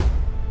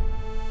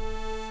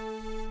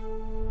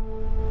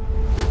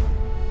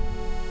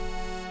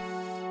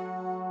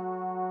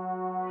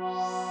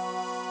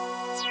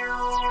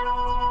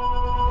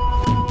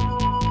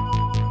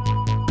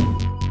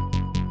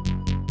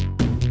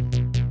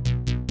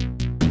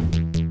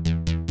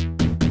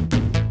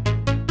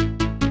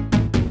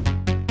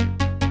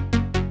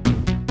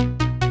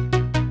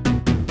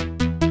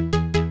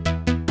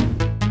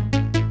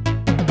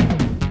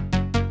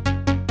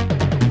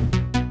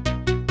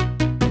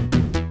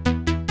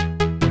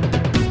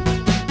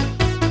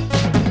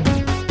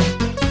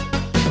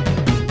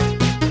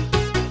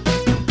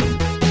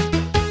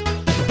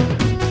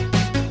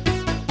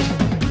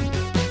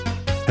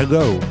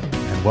Hello,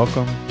 and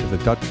welcome to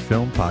the Dutch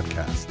Film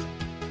Podcast.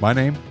 My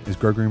name is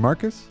Gregory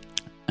Marcus.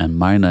 And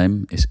my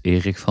name is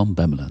Erik van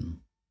Bemmelen.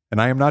 And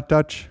I am not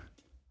Dutch.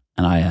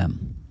 And I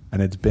am.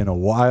 And it's been a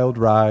wild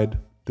ride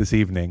this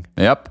evening.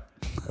 Yep.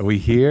 We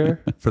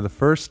hear for the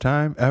first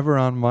time ever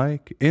on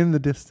mic, in the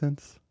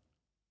distance,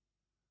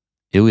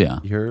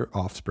 Ilya. your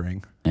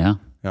offspring. Yeah.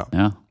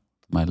 Yeah.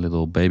 My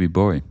little baby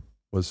boy.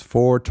 Was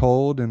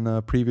foretold in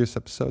the previous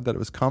episode that it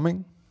was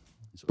coming.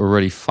 He's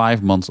already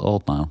 5 months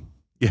old now.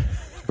 Yeah.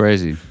 It's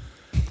crazy.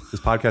 This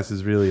podcast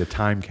is really a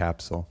time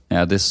capsule.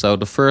 Yeah, so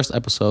the first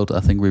episode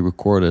I think we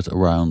recorded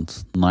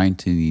around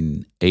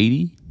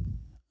 1980.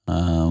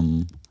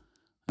 And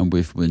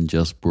we've been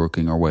just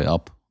working our way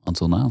up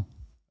until now.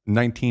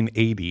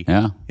 1980.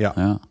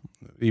 Yeah.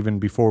 Even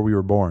before we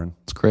were born.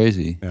 It's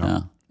crazy.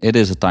 Yeah. It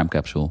is a time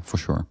capsule for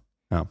sure.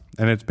 Yeah.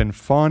 And it's been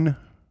fun.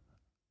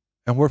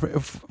 And we're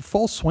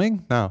full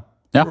swing now.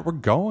 Yeah. We're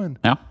going.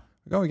 Yeah.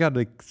 We got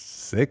like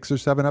 6 or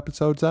 7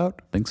 episodes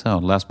out. I think so.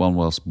 The last one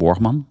was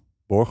Borgman.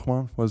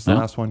 Borgman was the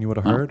last one you would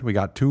have heard. We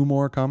got 2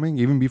 more coming,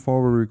 even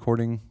before we're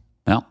recording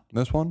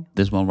this one.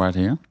 This one right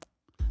here.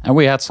 And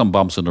we had some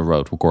bumps in the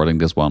road recording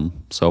this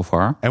one so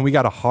far. And we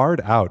got a hard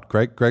out.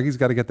 Greggy's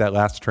got to get that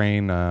last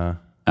train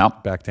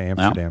back to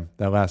Amsterdam.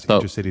 That last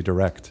intercity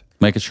direct.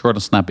 Make it short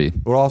and snappy.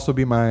 It will also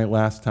be my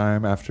last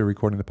time after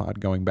recording the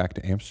pod going back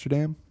to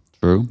Amsterdam.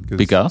 True.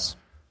 Because?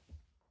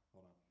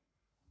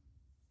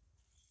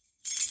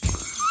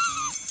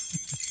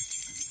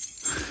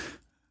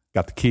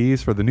 Got the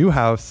keys for the new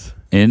house.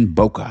 In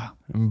Boca.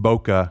 In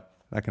Boca.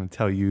 Not going to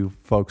tell you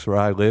folks where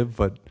I live,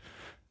 but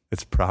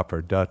it's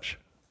proper Dutch.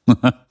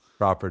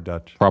 Proper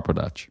Dutch. Proper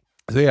Dutch.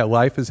 So yeah,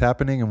 life is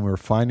happening and we're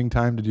finding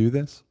time to do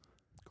this.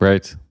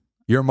 Great.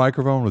 Your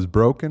microphone was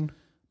broken.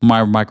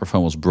 My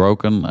microphone was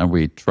broken and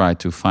we tried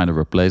to find a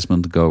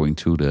replacement going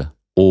to the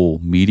All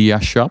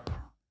Media shop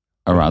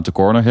around the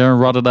corner here in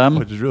Rotterdam.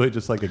 Which is really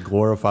just like a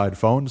glorified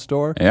phone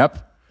store.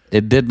 Yep.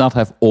 It did not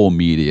have All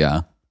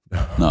Media.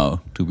 No,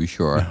 to be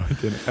sure. No,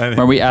 it didn't.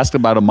 When we asked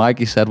about a mic,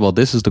 he said, well,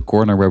 this is the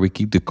corner where we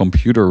keep the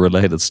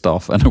computer-related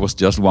stuff. And there was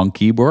just one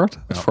keyboard,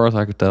 as far as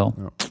I could tell.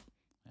 Yeah.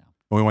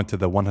 We went to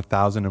the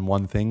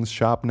 1001 Things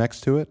shop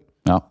next to it.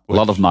 Yeah, a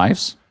lot of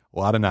knives. A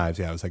lot of knives,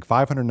 yeah. It was like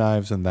 500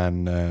 knives and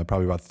then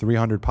probably about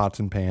 300 pots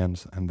and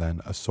pans and then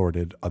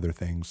assorted other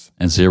things.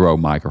 And 0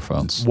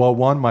 microphones. Well,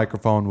 one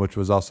microphone, which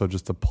was also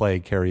just a play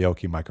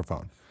karaoke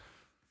microphone.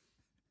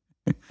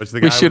 Which the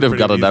guy we should have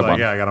gotten that one.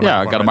 Yeah, I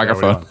got a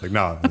microphone. Like,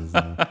 no.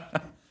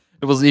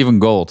 It was even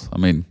gold. I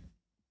mean,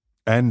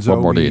 and so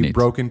what more do you we need?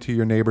 broke into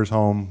your neighbor's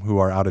home who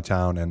are out of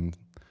town and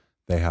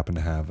they happen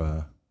to have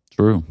a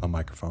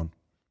microphone.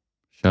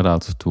 Shout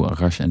out to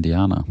Arash and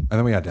Diana. And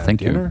then we had to have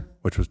dinner,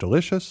 which was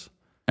delicious.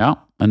 Yeah,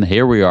 and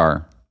here we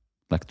are,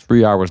 like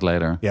 3 hours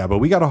later. Yeah, but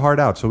we got a hard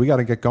out, so we got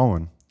to get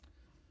going.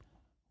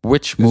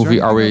 Which movie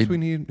are we? We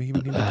need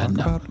to talk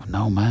about?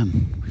 No,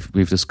 man.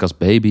 We've discussed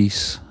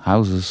babies,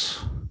 houses,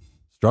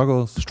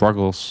 struggles.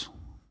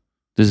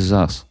 This is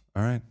us.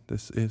 All right,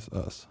 this is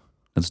us.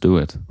 Let's do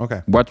it.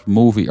 Okay. What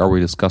movie are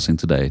we discussing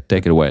today?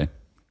 Take it away.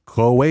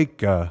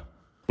 Cloaca.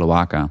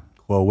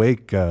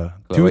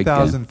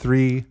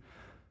 2003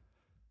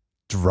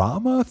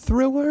 drama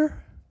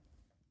thriller?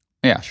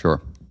 Yeah,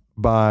 sure.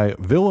 By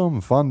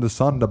Willem van de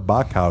Sande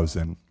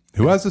Backhausen,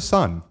 who has a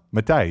son,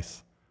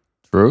 Matthijs.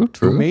 True.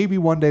 Who maybe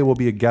one day will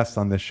be a guest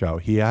on this show.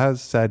 He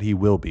has said he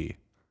will be.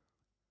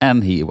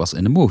 And he was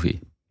in the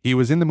movie. He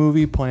was in the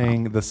movie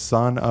playing the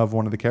son of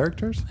one of the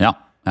characters. Yeah.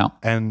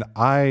 And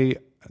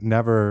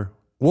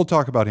we'll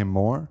talk about him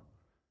more,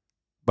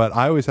 but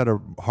I always had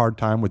a hard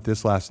time with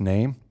this last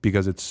name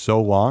because it's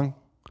so long.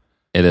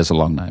 It is a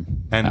long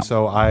name. And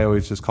so I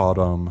always just called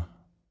him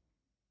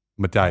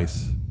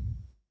Matthijs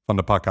van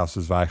de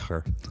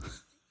Pakhuisweiger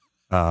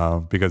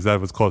because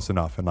that was close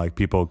enough and like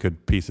people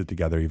could piece it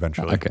together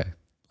eventually. Okay.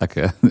 Like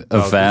a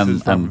van. This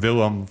is from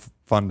Willem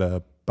van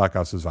de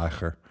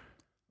Pakhuisweiger.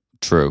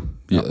 True.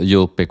 Yep.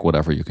 You'll pick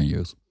whatever you can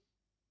use.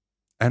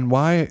 And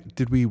why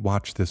did we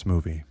watch this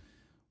movie?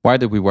 Why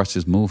did we watch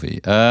this movie?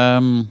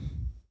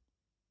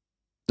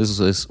 This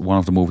is one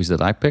of the movies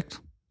that I picked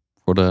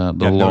for the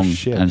long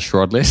and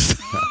short list.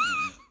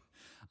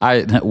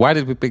 Why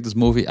did we pick this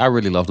movie? I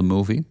really love the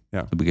movie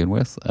to begin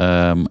with.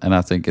 And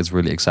I think it's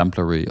really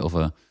exemplary of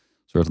a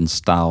certain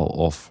style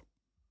of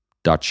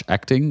Dutch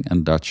acting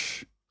and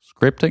Dutch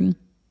scripting.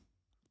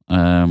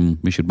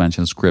 We should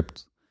mention the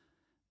script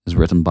is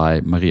written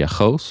by Maria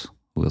Goos,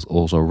 who has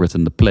also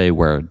written the play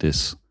where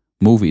this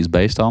movie is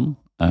based on.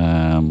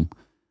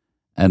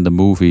 And the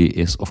movie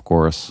is, of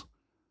course,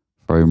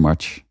 very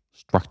much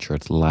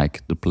structured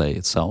like the play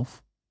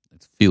itself.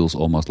 It feels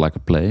almost like a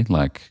play,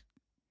 like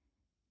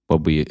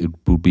it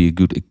would be a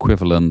good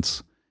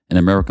equivalent in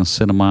American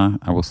cinema.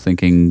 I was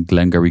thinking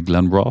Glengarry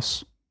Glen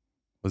Ross.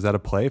 Was that a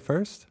play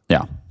first?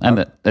 Yeah,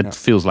 and it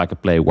feels like a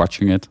play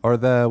watching it. Or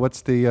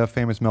what's the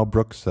famous Mel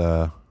Brooks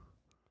film?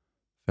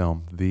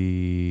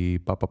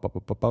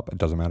 It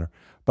doesn't matter.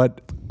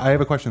 But I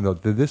have a question though.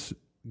 Did this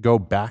go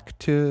back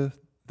to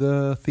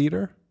the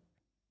theater?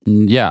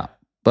 Yeah,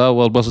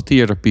 Well, it was a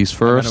theater piece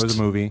first. And then it was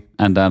a movie.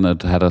 And then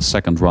it had a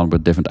second run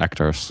with different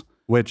actors.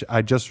 Which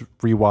I just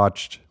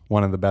rewatched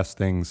one of the best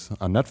things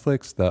on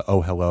Netflix, the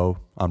Oh Hello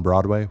on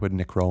Broadway with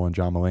Nick Kroll and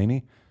John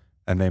Mulaney.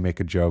 And they make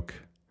a joke.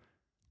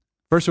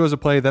 First it was a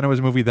play, then it was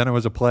a movie, then it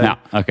was a play. Yeah,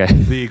 okay.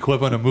 The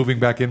equivalent of moving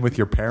back in with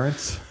your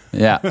parents.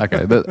 Yeah,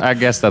 okay. I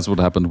guess that's what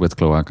happened with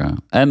Cloaca.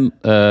 And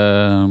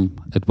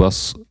it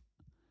was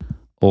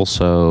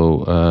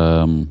also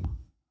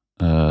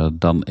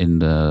done in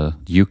the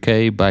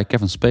UK by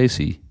Kevin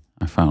Spacey,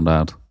 I found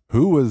out.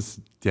 Who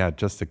was,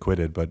 just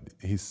acquitted, but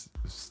he's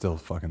still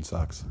fucking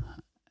sucks.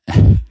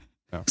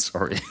 No.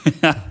 Sorry.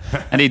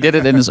 And he did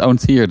it in his own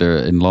theater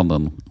in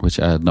London, which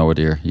I had no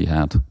idea he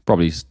had.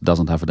 Probably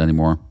doesn't have it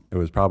anymore. It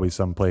was probably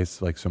some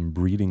place, like some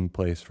breeding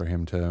place for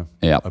him to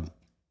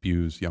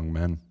abuse young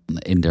men.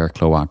 In their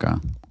cloaca.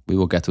 We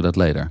will get to that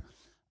later.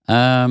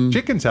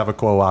 Chickens have a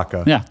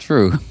cloaca. Yeah,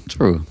 true.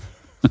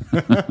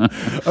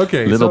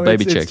 Okay, little so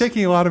baby chicks. It's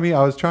taking a lot of me.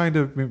 I was trying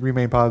to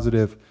remain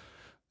positive.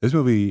 This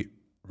movie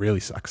really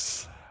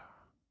sucks.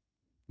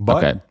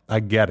 But I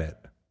get it.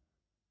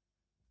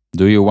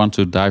 Do you want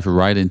to dive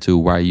right into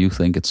why you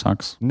think it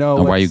sucks? No.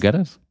 And why you get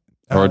it?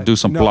 Or do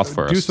some plot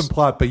first? Do some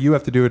plot, but you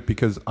have to do it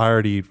because I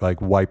already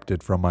wiped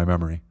it from my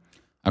memory.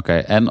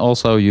 Okay, and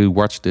also you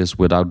watched this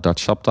without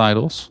Dutch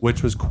subtitles.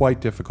 Which was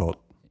quite difficult.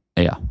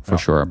 Yeah, for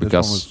sure. Because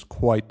this one was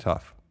quite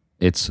tough.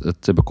 It's a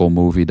typical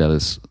movie that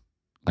is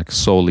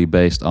solely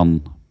based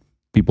on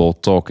people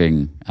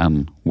talking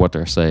and what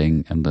they're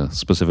saying and the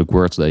specific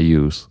words they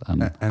use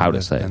and how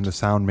they say it. And the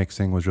sound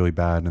mixing was really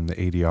bad and the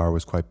ADR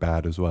was quite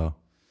bad as well.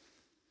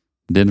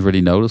 Didn't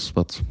really notice,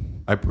 but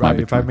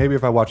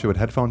if I watched it with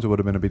headphones, it would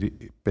have been a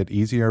bit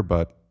easier.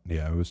 But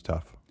yeah, it was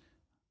tough.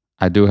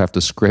 I do have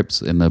the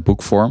script in the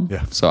book form,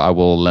 so I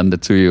will lend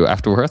it to you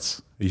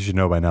afterwards. You should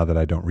know by now that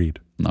I don't read.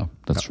 No,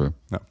 that's true.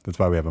 No, that's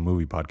why we have a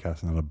movie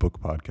podcast and not a book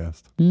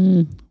podcast.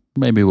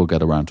 Maybe we'll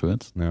get around to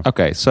it. Yeah.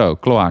 Okay, so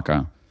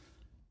Cloaca.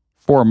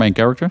 4 main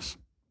characters.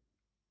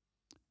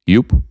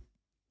 Joep.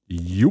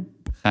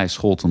 Gijs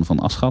Scholten van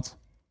Aschat.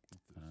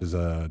 Is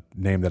a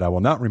name that I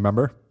will not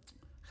remember.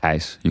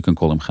 Gijs, you can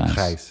call him Gijs.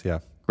 Gijs, yeah.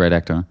 Great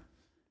actor.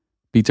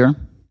 Peter,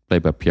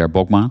 played by Pierre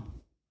Bokma,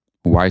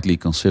 widely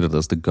considered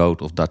as the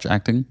GOAT of Dutch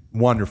acting.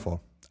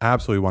 Wonderful.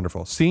 Absolutely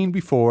wonderful. Seen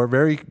before,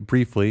 very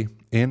briefly,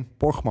 in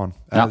Borgman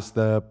as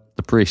the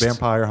priest.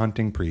 Vampire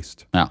hunting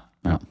priest. Yeah.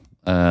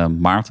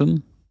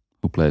 Maarten,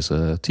 who plays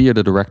a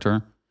theater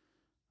director,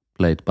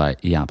 played by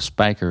Jaap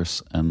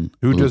Spijkers.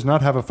 Who does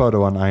not have a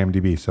photo on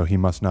IMDb, so he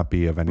must not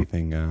be of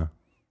anything...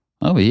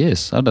 Oh, he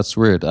is. Oh, that's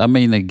weird. I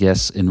mean, I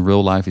guess in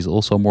real life he's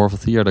also more of a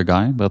theater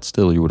guy, but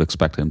still you would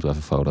expect him to have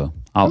a photo.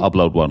 I'll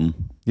upload one.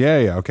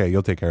 Yeah. Okay,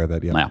 you'll take care of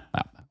that. Yeah.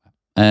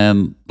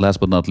 And last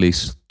but not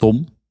least,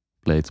 Tom,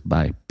 played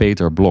by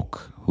Peter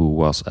Blok, who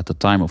was at the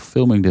time of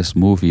filming this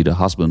movie the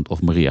husband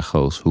of Maria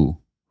Goos, who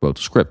wrote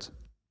the script.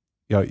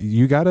 Yeah,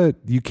 you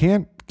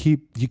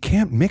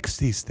can't mix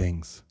these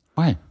things.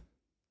 Why?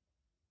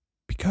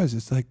 Because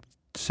it's like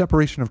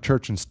separation of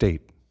church and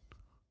state.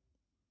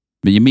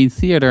 But you mean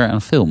theater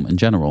and film in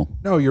general?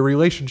 No, your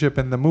relationship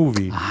in the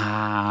movie.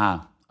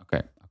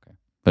 Okay.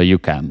 But you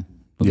can.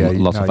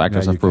 Lots of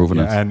actors have proven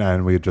it.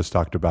 And we just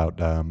talked about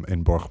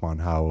in Borgman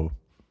how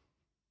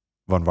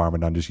Van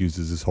Warmerdam just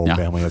uses his whole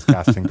family as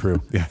casting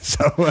crew. Yeah.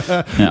 So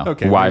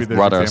okay, wife,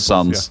 brother,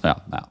 sons. Yeah.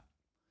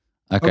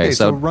 Okay,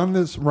 so run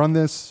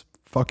this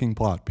fucking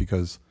plot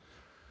because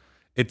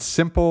it's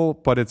simple,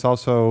 but it's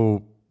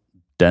also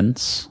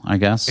dense, I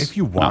guess. If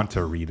you want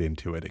to read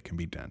into it, it can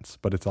be dense,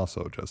 but it's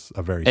also just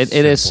a very It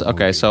is,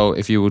 okay, movie. So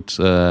if you would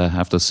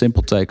have the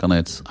simple take on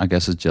it, I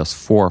guess it's just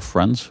 4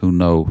 friends who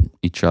know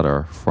each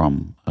other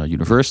from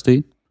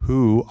university.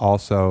 Who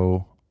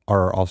also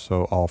are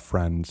all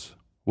friends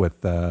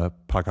with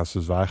Pakas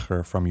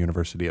Zwager from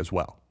university as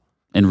well.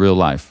 In real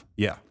life?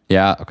 Yeah.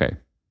 Yeah, okay.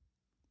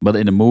 But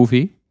in a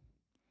movie,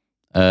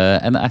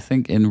 and I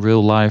think in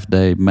real life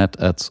they met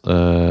at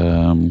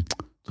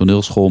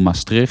Toneelschool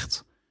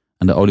Maastricht.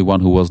 And the only one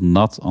who was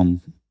not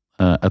on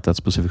at that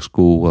specific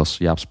school was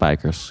Jaap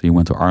Spijkers. He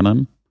went to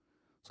Arnhem.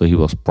 So he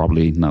was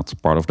probably not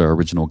part of the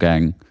original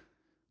gang.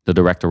 The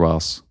director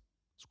was,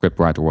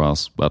 scriptwriter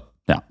was. But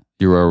yeah,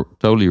 you were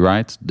totally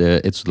right.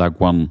 It's like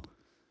one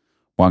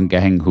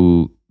gang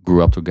who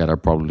grew up together,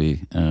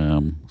 probably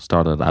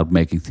started out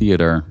making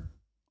theater.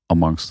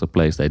 Amongst the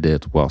plays they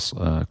did was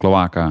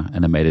Cloaca.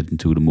 And they made it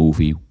into the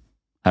movie,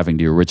 having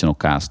the original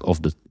cast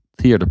of the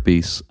theater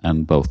piece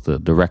and both the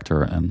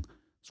director and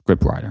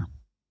scriptwriter.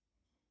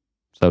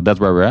 So that's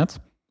where we're at.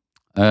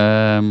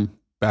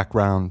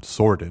 Background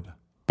sorted,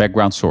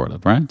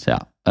 right? Yeah.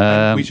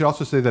 We should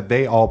also say that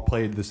they all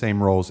played the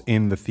same roles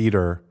in the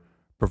theater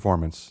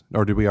performance.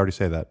 Or did we already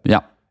say that?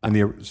 Yeah.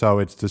 So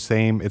it's the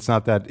same. It's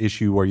not that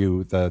issue where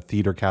the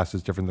theater cast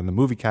is different than the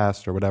movie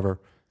cast or whatever.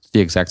 It's the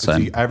exact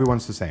same.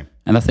 Everyone's the same.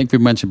 And I think we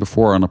mentioned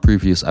before on a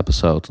previous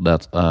episode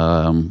that,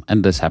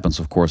 and this happens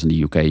of course in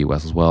the UK,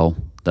 US as well,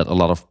 that a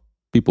lot of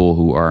people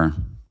who are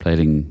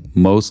playing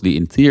mostly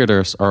in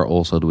theaters are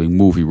also doing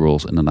movie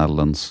roles in the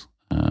Netherlands.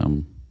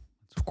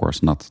 It's of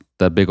course not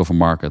that big of a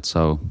market,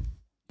 so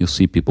you'll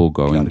see people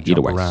going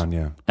either way.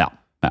 Yeah.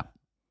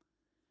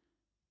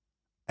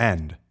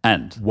 And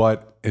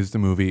what is the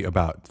movie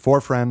about?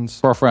 Four friends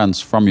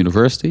from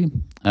university.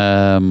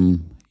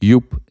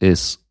 Joep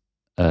is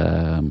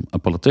a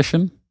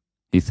politician.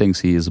 He thinks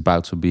he is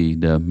about to be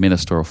the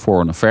Minister of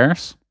Foreign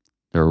Affairs.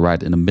 They're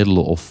right in the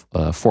middle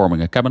of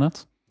forming a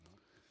cabinet.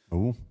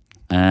 Oh,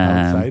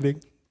 how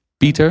exciting.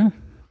 Peter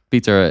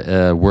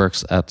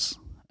works at,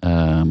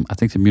 I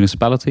think, the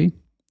municipality.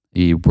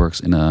 He works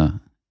in a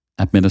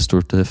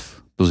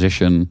administrative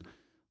position.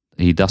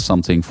 He does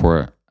something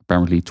for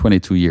apparently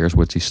 22 years,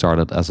 which he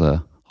started as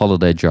a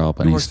holiday job.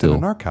 And he's still in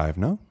an archive,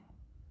 no?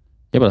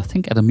 Yeah, but I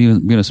think at a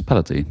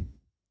municipality.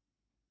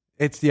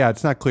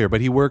 It's not clear,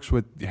 but he works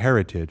with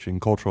heritage and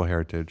cultural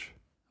heritage.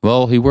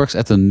 Well, he works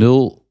at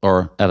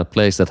a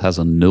place that has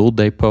a null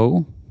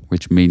depot,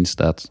 which means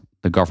that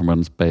the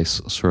government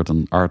pays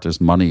certain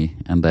artists money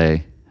and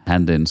they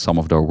hand in some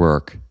of their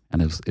work,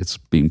 and it's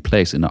being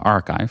placed in the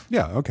archive.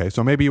 Yeah, okay.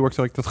 So maybe he works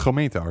like the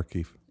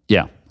gemeentearchief.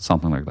 Yeah,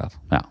 something like that.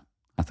 Yeah,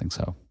 I think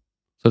so.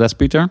 So that's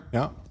Peter.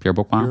 Yeah. Pierre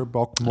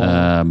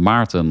Bokma.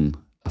 Maarten,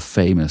 a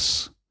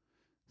famous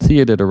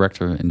theater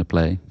director in the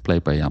play,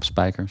 played by Jaap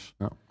Spijkers.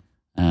 Yeah.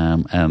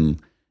 And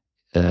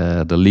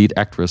the lead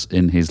actress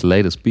in his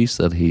latest piece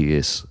that he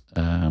is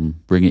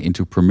bringing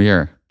into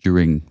premiere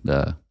during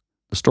the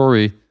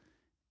story,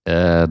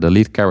 the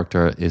lead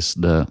character is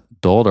the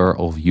daughter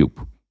of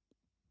Joep.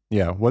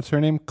 Yeah, what's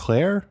her name?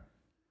 Claire?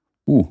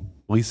 Ooh.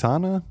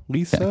 Lisa?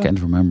 I can't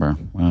remember.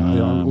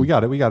 We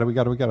got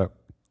it.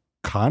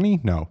 Connie?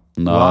 No.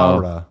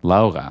 Laura.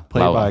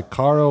 Played by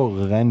Caro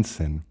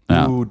Rensen,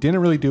 who didn't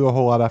really do a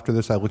whole lot after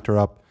this. I looked her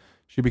up.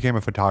 She became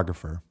a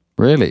photographer.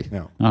 Really?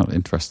 Yeah. Oh,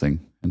 interesting.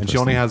 And she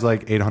only has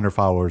like 800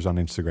 followers on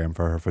Instagram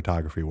for her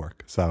photography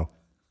work. So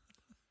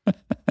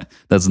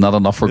that's not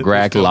enough for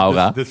Greg,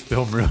 Laura. This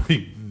film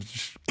really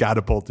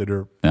catapulted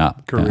her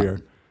career.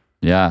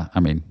 Yeah,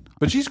 I mean.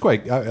 But she's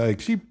quite,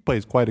 she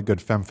plays quite a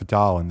good femme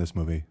fatale in this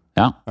movie.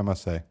 Yeah. I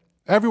must say.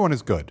 Everyone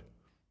is good.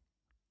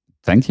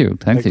 Thank you.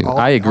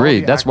 I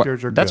agree. That's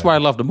why I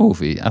love the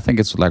movie. I think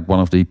it's like one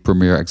of the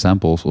premier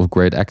examples of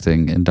great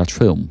acting in Dutch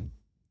film.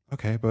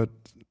 Okay, but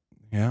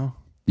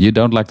you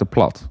don't like the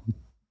plot.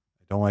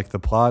 I don't like the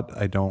plot.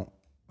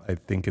 I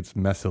think it's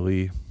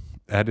messily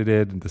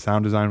edited, and the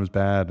sound design was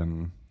bad.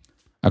 And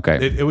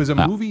okay, it was a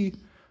movie.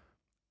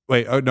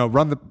 Wait,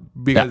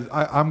 because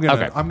I'm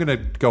gonna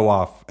go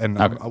off, and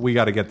we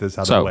got to get this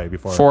out of the way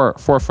before.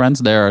 Four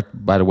friends. They're,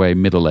 by the way,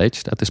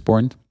 middle-aged at this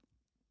point,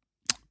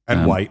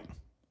 and white.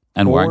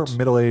 And Four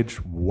middle-aged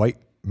white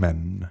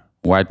men.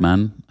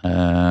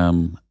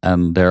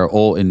 And they're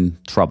all in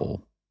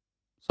trouble.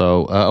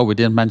 So, we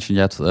didn't mention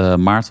yet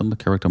Maarten, the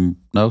character.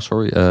 No,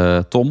 sorry,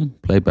 Tom,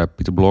 played by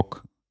Pieter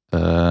Blok.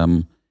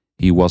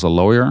 He was a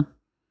lawyer.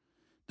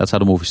 That's how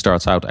the movie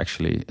starts out,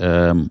 actually.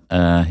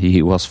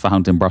 He was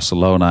found in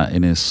Barcelona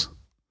in his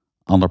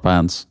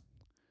underpants.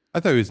 I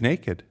thought he was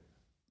naked.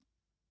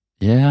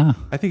 Yeah.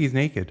 I think he's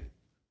naked.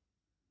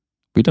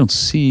 We don't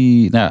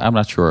see... No, I'm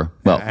not sure.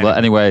 Well,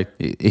 anyway,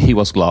 he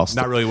was lost.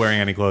 Not really wearing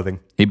any clothing.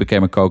 He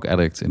became a coke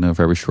addict in a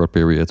very short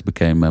period,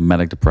 became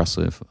manic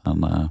depressive,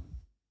 and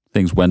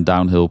things went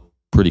downhill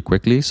pretty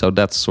quickly. So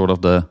that's sort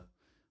of the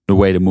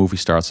way the movie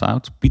starts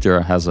out. Peter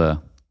has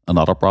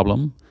another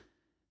problem.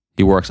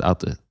 He works at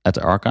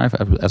the archive,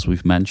 as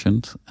we've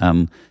mentioned.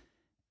 And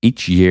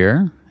each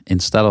year,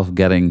 instead of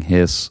getting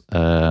his...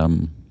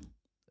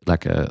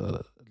 like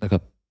a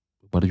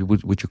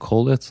what would you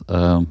call it?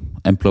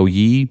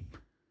 Employee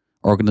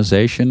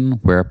organization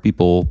where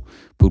people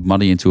put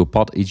money into a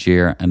pot each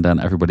year, and then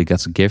everybody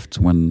gets a gift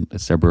when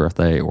it's their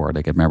birthday or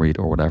they get married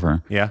or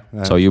whatever. Yeah.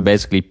 So you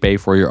basically pay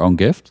for your own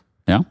gift.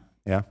 Yeah.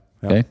 Yeah.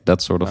 Okay.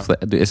 That's sort of.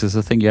 Is this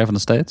a thing you have in the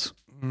States?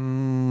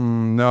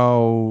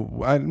 No.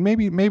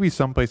 Maybe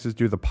some places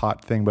do the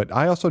pot thing, but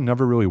I also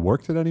never really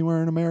worked it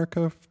anywhere in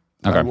America.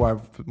 Okay.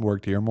 I've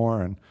worked here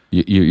more, and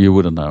you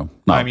wouldn't know.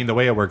 No. I mean, the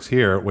way it works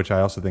here, which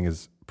I also think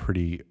is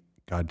pretty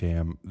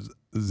goddamn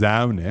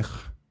zuinig,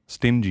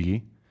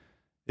 stingy,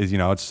 is,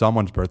 it's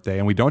someone's birthday,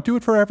 and we don't do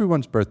it for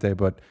everyone's birthday,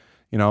 but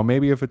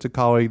maybe if it's a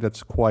colleague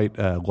that's quite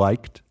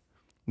liked,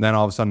 then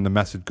all of a sudden the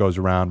message goes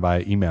around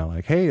by email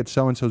like, hey, it's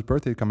so and so's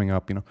birthday coming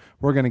up,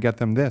 we're going to get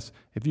them this.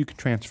 If you can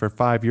transfer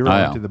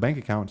 €5 into the bank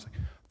account,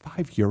 it's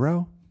like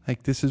 €5.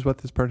 Like, this is what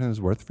this person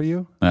is worth for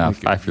you. Yeah, like,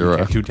 €5. You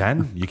can't do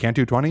 10. You can't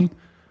do 20.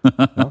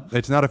 No,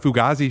 it's not a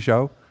Fugazi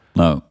show.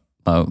 No,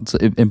 it's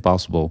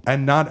impossible.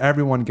 And not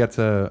everyone gets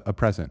a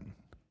present.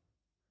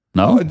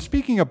 No. Oh, and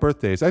speaking of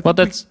birthdays,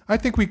 I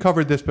think we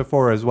covered this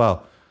before as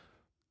well.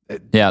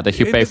 Yeah, that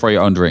you pay for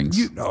your own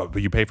drinks.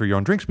 But you pay for your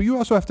own drinks, but you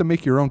also have to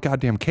make your own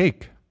goddamn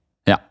cake.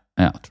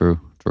 Yeah, true.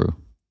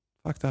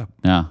 Fucked up.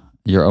 Yeah,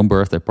 your own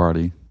birthday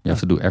party. You have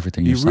to do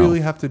everything yourself. You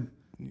really have to,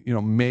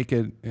 make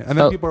it. And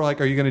then people are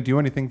like, are you going to do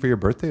anything for your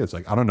birthday? It's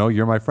like, I don't know,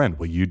 you're my friend.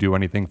 Will you do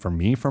anything for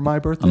me for my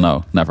birthday?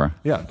 No, never.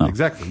 Yeah, no.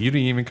 Exactly. You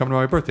didn't even come to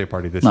my birthday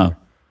party this year.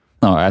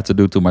 No, I had to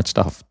do too much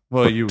stuff.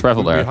 Well, you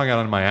traveled there. We hung out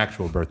on my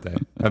actual birthday,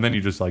 and then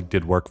you just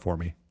did work for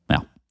me. Yeah.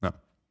 No.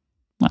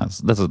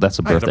 That's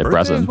a birthday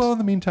present. Well, in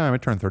the meantime, I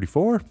turned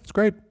 34. It's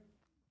great.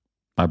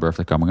 My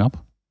birthday coming up.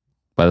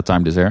 By the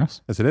time this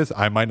airs. Yes, it is.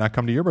 I might not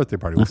come to your birthday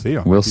party. We'll see.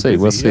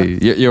 We'll see.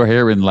 You're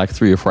here in like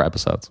 3 or 4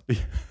 episodes.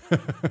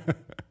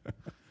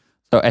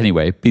 So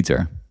anyway,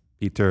 Peter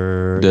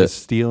is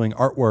stealing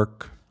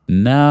artwork.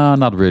 No,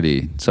 not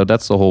really. So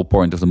that's the whole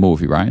point of the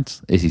movie,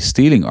 right? Is he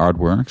stealing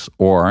artworks,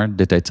 or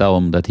did they tell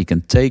him that he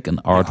can take an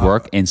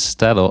artwork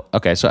instead of...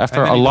 Okay, so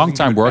after a long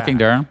time working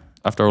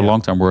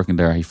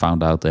there, he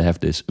found out they have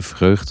this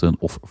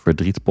vreugden of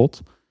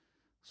verdrietpot.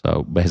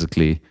 So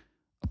basically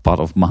a pot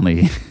of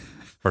money...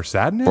 For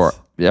sadness?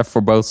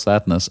 For both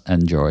sadness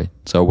and joy.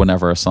 So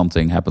whenever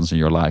something happens in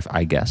your life,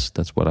 I guess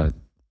that's what I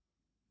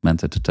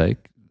meant it to take.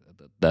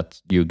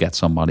 That you get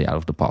some money out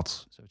of the pot.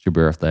 So it's your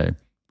birthday.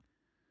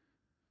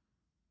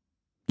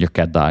 Your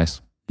cat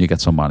dies. You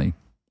get some money.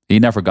 He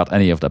never got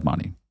any of that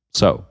money.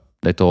 So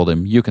they told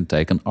him, you can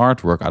take an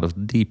artwork out of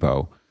the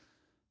depot.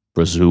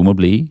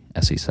 Presumably,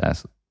 as he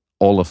says,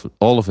 all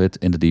of it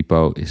in the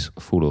depot is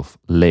full of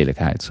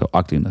lelijkheid. So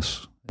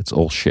ugliness. It's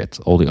all shit.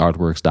 All the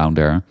artworks down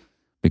there.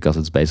 Because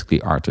it's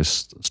basically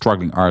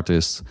struggling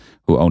artists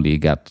who only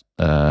get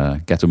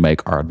to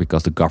make art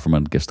because the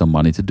government gives them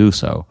money to do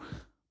so.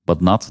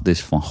 But not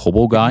this Van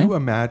Gobbel guy. Can you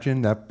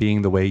imagine that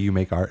being the way you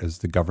make art is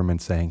the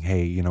government saying,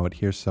 hey, you know what,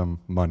 here's some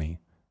money.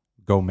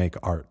 Go make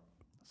art.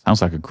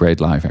 Sounds like a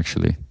great life,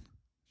 actually.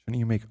 Shouldn't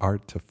you make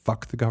art to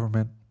fuck the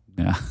government?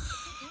 Yeah.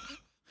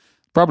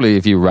 Probably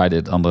if you write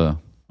it on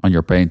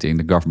your painting,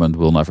 the government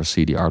will never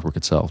see the artwork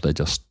itself. They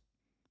just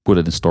put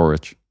it in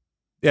storage.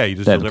 Yeah, you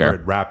just deliver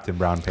it wrapped in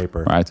brown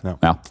paper. Right. No.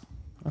 Yeah.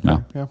 Okay.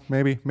 No. Yeah,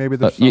 maybe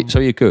there's so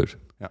you could.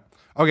 Yeah.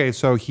 Okay,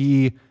 so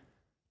he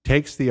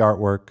takes the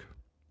artwork.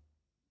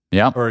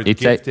 Yeah. Or he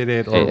gifted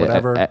it or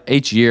whatever.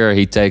 Each year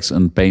he takes a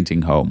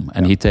painting home.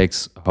 And he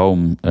takes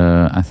home,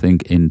 I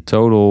think, in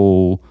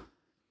total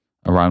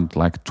around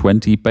like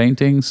 20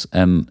 paintings.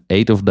 And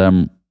 8 of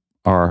them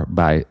are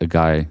by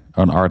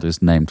an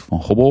artist named Van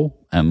Gobbel.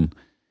 And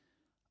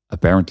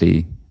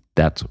apparently...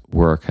 that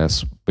work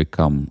has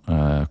become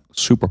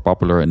super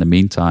popular in the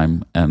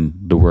meantime, and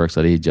the works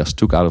that he just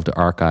took out of the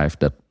archive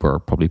that were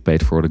probably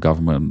paid for the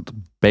government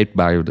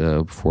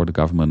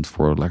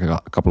for like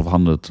a couple of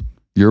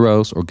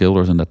 €100 or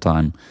guilders in that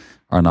time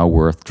are now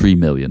worth 3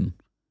 million,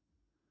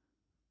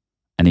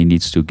 and he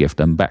needs to give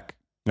them back.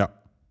 Yeah,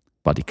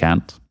 but he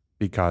can't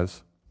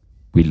because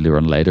we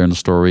learn later in the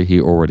story he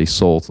already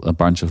sold a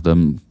bunch of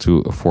them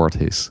to afford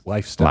his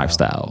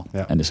lifestyle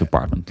and his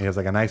apartment. He has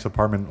like a nice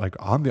apartment like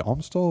on the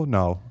Amstel?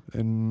 No.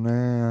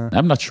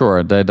 I'm not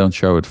sure. They don't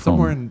show it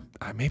somewhere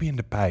maybe in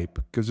the Pipe,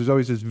 because there's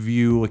always this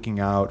view looking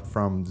out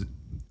from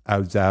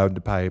outside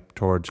the Pipe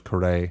towards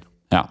Carré.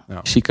 Yeah.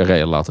 See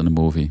Carré a lot in the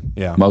movie.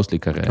 Yeah. Mostly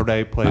Carré.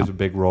 Carré plays a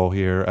big role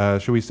here.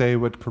 Should we say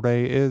what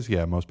Carré is?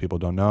 Yeah, most people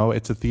don't know.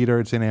 It's a theater.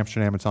 It's in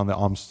Amsterdam. It's on the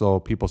Amstel.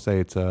 People say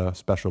it's a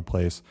special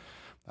place.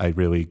 I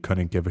really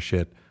couldn't give a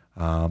shit.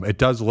 It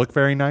does look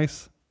very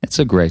nice. It's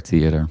a great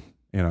theater.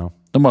 You know,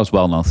 the most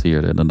well-known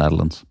theater in the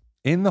Netherlands.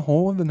 In the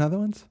whole of the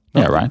Netherlands?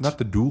 Right. Not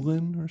the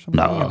Doelen or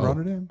something in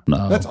Rotterdam?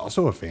 No. That's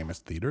also a famous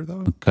theater,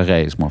 though.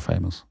 Carré is more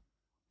famous.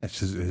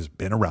 It's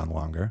been around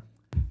longer.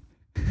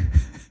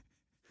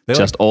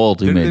 Just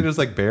old, you mean? Didn't they just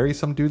like bury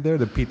some dude there?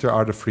 That Peter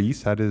R. de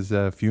Vries had his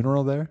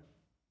funeral there?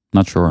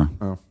 Not sure.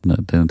 Oh. No,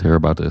 didn't hear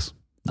about this.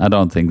 I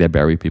don't think they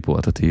bury people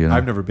at the theater.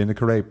 I've never been to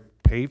Carré.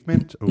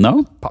 Pavement? Ooh,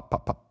 no?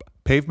 Pop.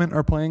 Pavement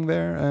are playing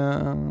there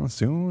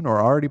soon or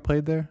already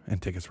played there.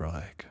 And tickets were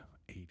like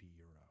 €80.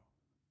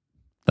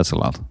 That's a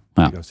lot.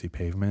 Yeah. You go see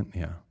Pavement?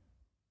 Yeah.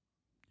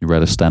 You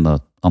rather stand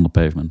on the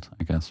pavement,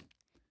 I guess.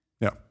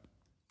 Yeah.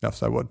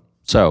 Yes, I would.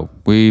 So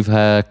we've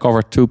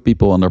covered 2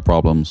 people and their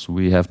problems.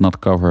 We have not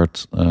covered,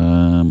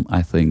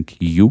 I think,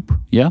 Joep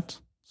yet.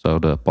 So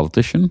the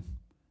politician.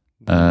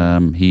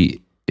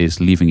 He is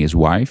leaving his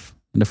wife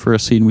in the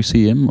first scene we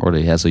see him, or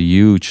he has a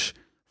huge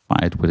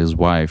fight with his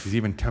wife. He's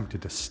even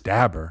tempted to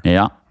stab her.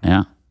 Yeah,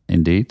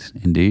 indeed.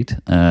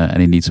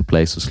 And he needs a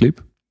place to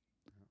sleep.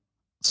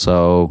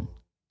 So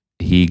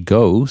he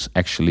goes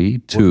actually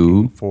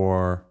to... Looking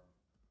for...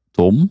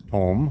 Tom.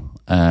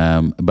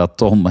 But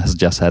Tom has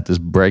just had this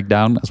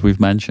breakdown, as we've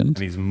mentioned.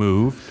 And he's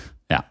moved.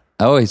 Yeah.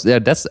 Oh, he's there.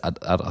 I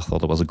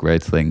thought it was a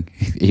great thing.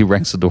 He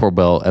rings the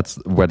doorbell at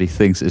what he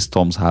thinks is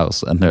Tom's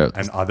house. And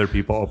other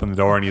people open the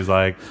door and he's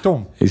like,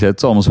 Tom. He said,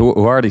 Thomas,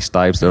 who are these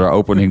types that are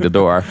opening the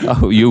door?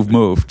 Oh, you've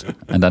moved.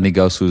 And then he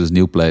goes to this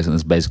new place, and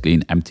it's basically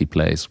an empty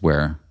place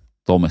where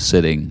Tom is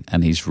sitting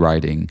and he's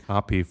writing.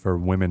 Copy for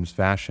women's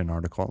fashion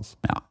articles.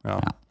 Yeah.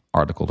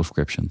 Article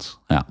descriptions.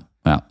 Yeah.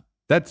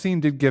 That scene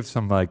did give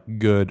some like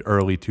good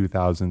early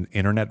 2000s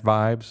internet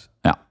vibes.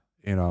 Yeah.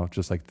 You know,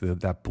 just like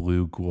that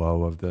blue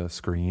glow of the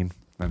screen.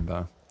 And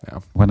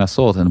when I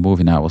saw it in the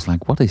movie now, I was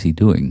like, what is he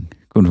doing?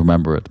 Couldn't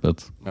remember it,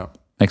 but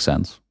makes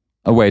sense.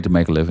 A way to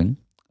make a living.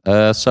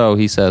 So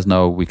he says,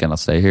 no, we cannot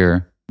stay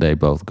here. They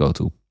both go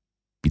to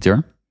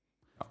Peter,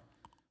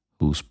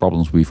 whose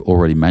problems we've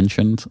already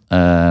mentioned.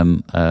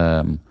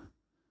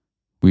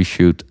 We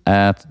should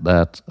add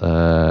that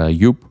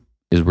Joep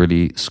is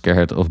really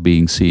scared of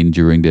being seen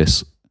during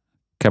this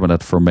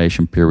cabinet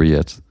formation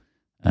period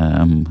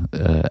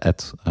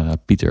at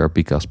Peter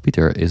because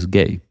Peter is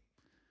gay.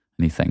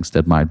 And he thinks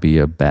that might be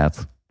a bad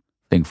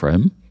thing for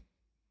him.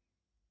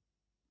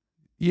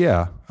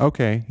 Yeah.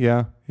 Okay.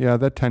 Yeah.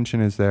 That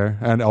tension is there,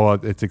 and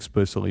it's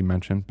explicitly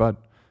mentioned. But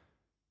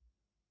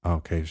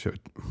okay,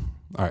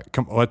 all right.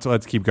 Come.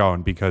 Let's keep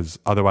going because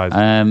otherwise.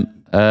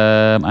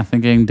 I'm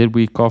thinking, did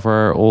we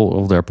cover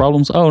all of their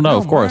problems? Oh no,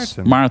 of course,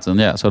 Martin.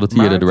 Yeah. So the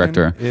theater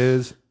director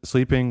is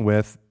sleeping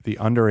with the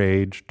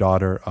underage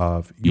daughter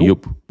of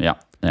Joep. Yeah.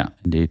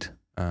 Indeed.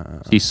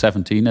 She's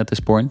 17 at this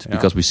point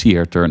because we see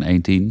her turn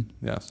 18.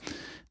 Yes.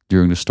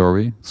 During the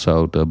story,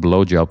 so the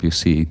blowjob you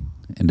see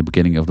in the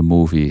beginning of the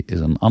movie is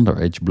an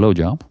underage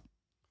blowjob.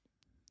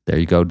 There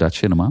you go, Dutch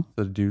cinema.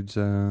 The dude's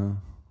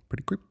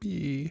pretty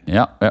creepy.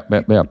 Yeah.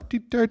 Pretty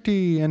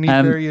dirty, and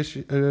he's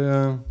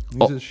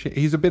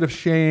he's a bit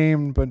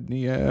ashamed, but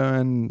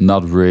and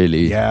not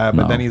really. Yeah,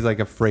 but then he's like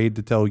afraid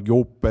to tell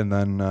Joep, and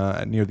then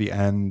near the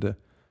end,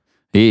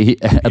 he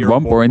at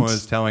one point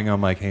was telling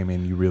him like, "Hey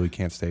man, you really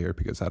can't stay here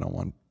because I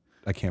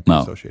can't be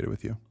associated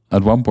with you."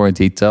 At one point,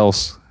 he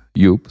tells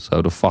Joep,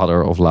 so the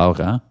father of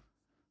Laura,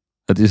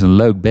 het is een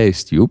leuk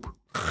beest, Joep.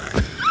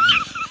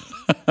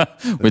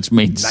 Which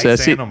means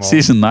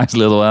she's a nice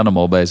little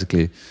animal,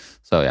 basically.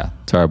 So yeah,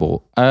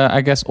 terrible.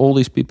 I guess all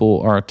these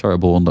people are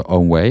terrible in their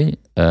own way.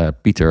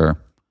 Peter,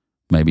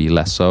 maybe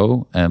less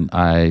so, and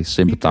I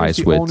sympathize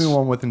Peter's with the only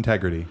one with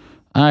integrity.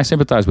 I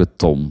sympathize with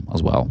Tom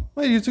as well.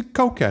 Well, he's a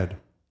cokehead.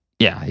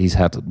 Yeah, he's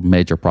had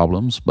major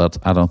problems, but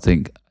I don't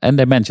think. And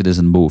they mentioned this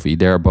in the movie.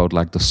 They're both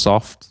like the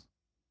soft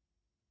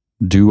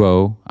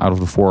duo out of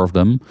the four of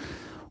them,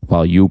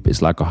 while Joep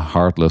is like a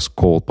heartless,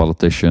 cold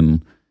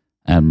politician,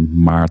 and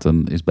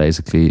Martin is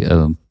basically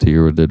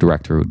the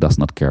director who does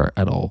not care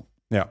at all.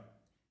 Yeah.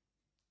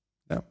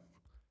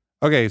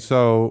 Okay,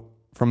 so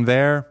from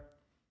there,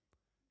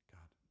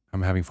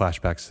 I'm having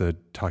flashbacks to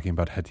talking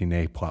about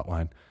Hetine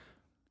plotline.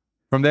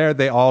 From there,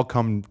 they all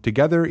come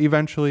together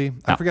eventually.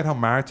 I forget how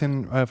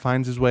Martin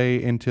finds his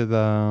way into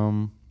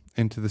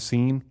the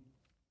scene.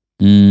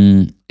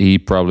 He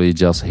probably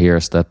just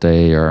hears that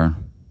they're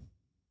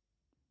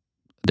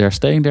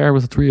staying there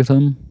with the three of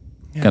them.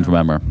 Yeah. Can't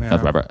remember.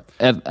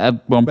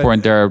 At one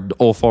point, they're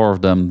all four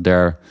of them.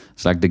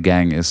 It's like the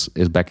gang is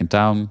back in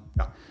town.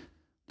 Yeah.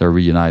 They're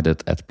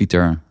reunited at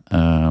Peter,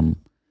 and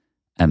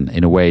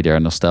in a way, they're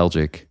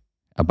nostalgic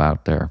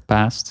about their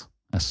past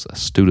as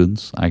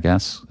students, I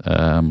guess.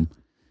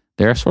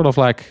 They're sort of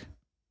like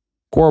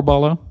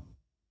korballen.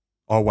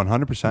 Oh,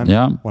 100%.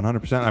 Yeah.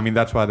 100%. I mean,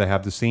 that's why they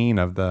have the scene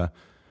of the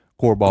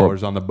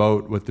korballers on the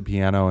boat with the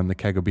piano and the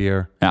keg of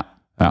beer. Yeah.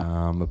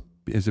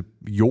 Is it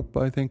Joep,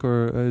 I think,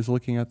 or is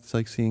looking at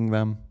seeing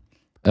them?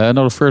 No,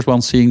 the first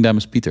one seeing them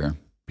is Peter.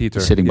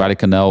 He's sitting by the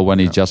canal when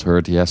he just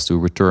heard he has to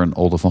return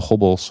all the Van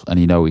Gobbels, and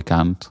he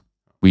can't.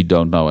 We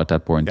don't know at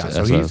that point. Yeah,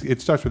 so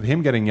it starts with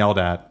him getting yelled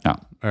at.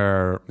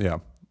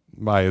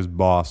 By his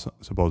boss,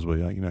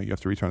 supposedly. Like, you have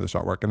to return to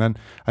start work. And then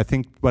I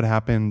think what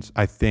happens,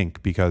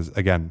 because,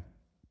 again,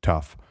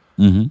 tough.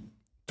 Mm-hmm.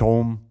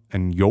 Tom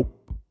and Joep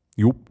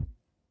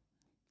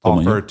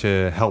offer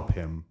to help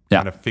him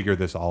kind of figure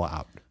this all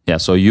out. Yeah,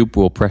 so Joep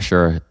will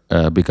pressure,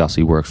 because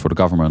he works for the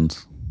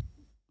government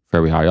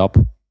very high up.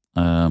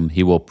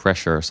 He will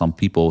pressure some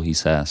people, he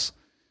says,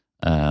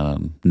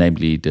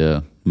 namely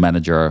the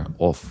manager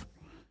of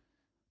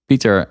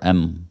Peter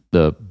and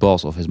the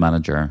boss of his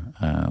manager,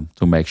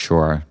 to make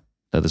sure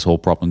that this whole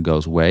problem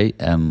goes away.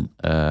 And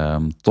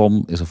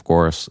Tom is, of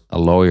course, a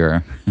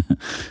lawyer,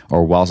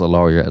 or was a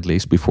lawyer at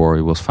least, before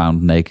he was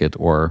found naked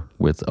or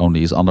with only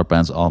his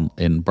underpants on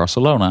in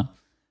Barcelona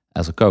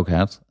as a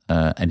cokehead.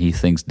 And he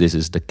thinks this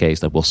is the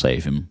case that will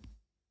save him.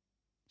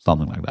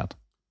 Something like that.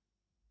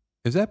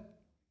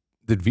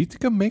 Did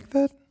Vitica make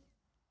that?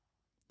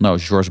 No,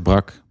 Georges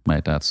Braque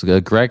made that.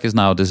 So Greg is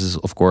now, this is,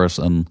 of course,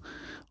 an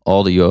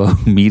audio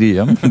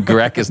medium.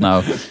 Greg is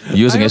now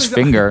using his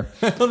finger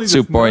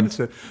to point.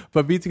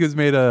 But Vitica's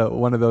made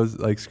one of those,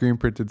 like, screen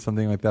printed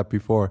something like that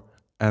before.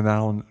 And I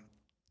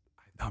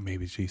thought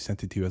maybe she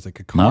sent it to you as like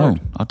a card.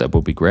 No, that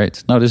would be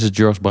great. No, this is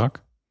Georges Braque.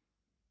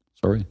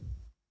 Sorry.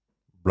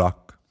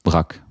 Braque,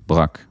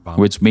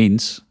 which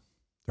means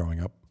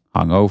throwing up,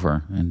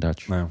 hungover in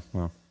Dutch. No,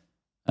 well.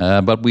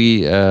 But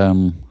we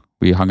hung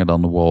it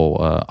on the wall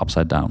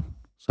upside down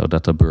so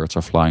that the birds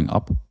are flying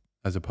up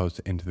as opposed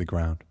to into the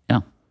ground.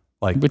 Yeah,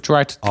 like we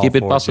tried to keep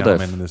it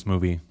positive. In this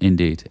movie,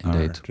 indeed,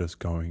 just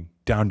going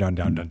down.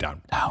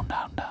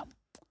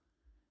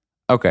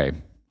 Okay,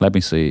 let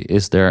me see.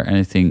 Is there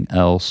anything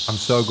else? I'm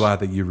so glad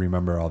that you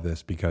remember all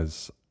this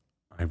because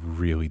I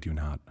really do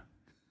not.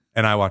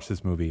 And I watched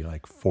this movie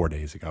like 4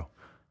 days ago.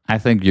 I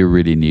think you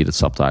really needed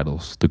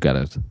subtitles to get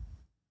it.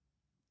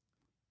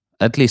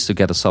 At least to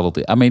get a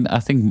subtlety. I mean, I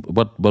think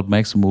what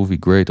makes a movie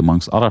great,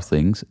 amongst other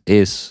things,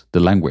 is the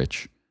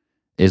language,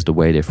 is the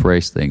way they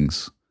phrase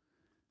things.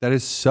 That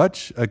is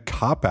such a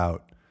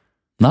cop-out.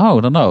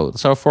 No.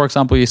 So, for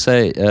example, you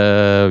say,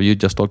 you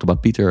just talked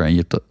about Peter,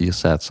 and you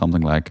said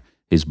something like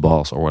his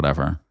boss or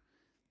whatever.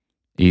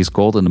 He's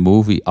called in the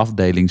movie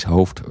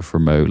afdelingshoofd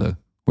vermeulen,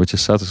 which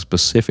is such a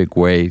specific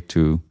way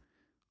to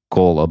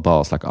call a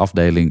boss. Like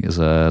afdeling is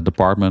a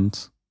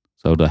department.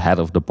 So the head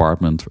of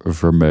department,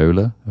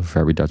 Vermeulen, a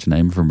very Dutch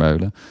name,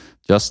 Vermeulen.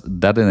 Just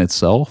that in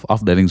itself,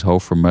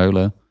 afdelingshoofd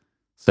Vermeulen,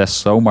 says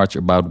so much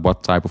about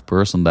what type of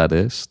person that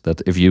is.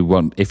 That if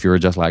you're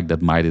just like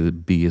that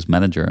might be his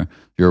manager,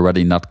 you're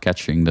already not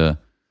catching the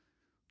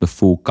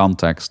full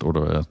context or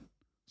the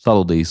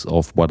subtleties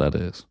of what that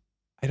is.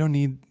 I don't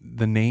need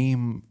the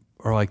name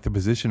or like the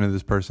position of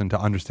this person to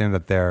understand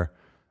that they're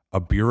a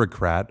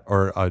bureaucrat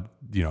or a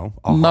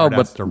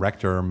hard-ass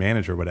director or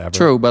manager or whatever.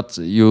 True, but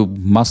you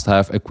must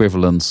have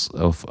equivalents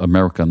of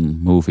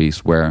American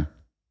movies where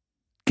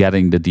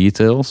getting the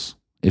details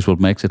is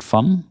what makes it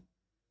fun,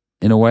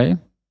 in a way.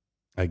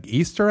 Like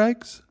Easter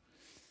eggs?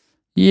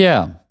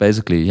 Yeah,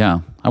 basically, yeah.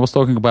 I was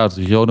talking about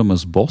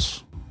Rodimus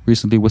Bos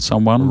recently with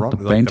someone, the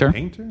painter. The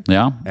painter?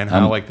 Yeah. And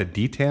how like the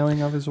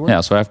detailing of his work?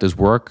 Yeah, so I have this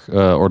work,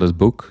 or this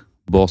book,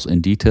 Bos in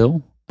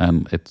Detail,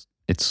 and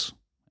it's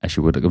as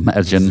you would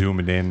imagine,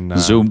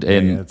 zoomed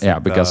in,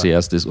 because he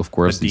has this, of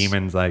course, the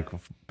demons like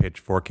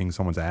pitchforking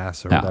someone's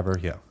ass or whatever.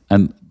 Yeah,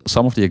 and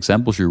some of the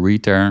examples you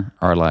read there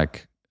are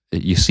like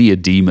you see a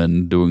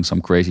demon doing some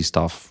crazy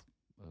stuff,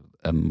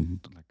 and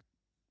like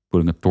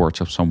putting a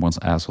torch up someone's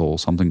asshole,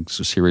 something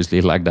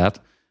seriously like that,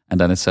 and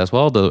then it says,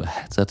 well, the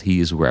hat that he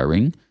is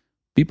wearing,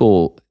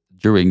 people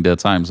during the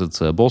times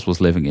that Bos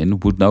was living in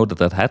would know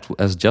that hat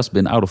has just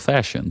been out of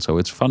fashion. So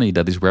it's funny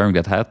that he's wearing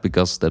that hat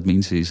because that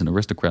means he's an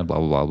aristocrat, blah,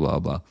 blah, blah, blah,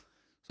 blah.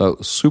 So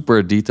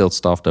super detailed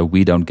stuff that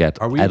we don't get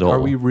at all.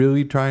 Are we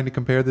really trying to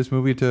compare this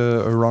movie to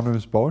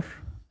Rodimus Bos?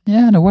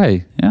 Yeah, in a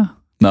way, yeah.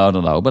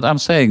 No. But I'm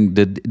saying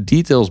the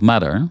details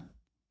matter.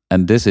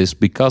 And this is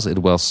because it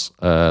was,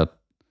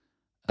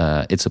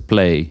 it's a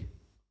play,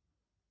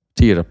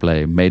 theater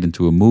play made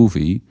into a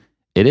movie.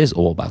 It is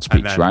all about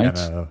speech, right?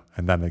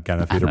 And then again,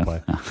 a theater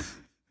play.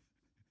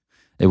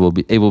 It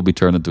will be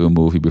turned into a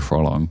movie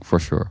before long, for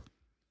sure.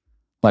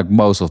 Like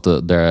most of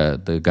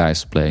the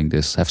guys playing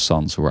this have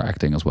sons who are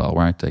acting as well,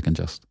 right? They can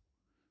just.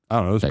 I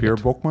don't know. Does Pierre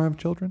Bokma have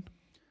children?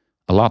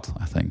 A lot,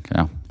 I think.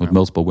 Yeah, with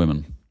multiple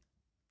women.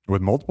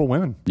 With multiple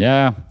women.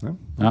 Yeah.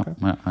 Okay.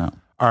 Yeah.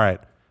 All right.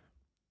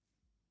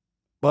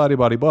 Blah,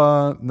 blah,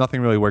 blah.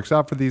 Nothing really works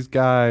out for these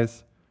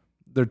guys.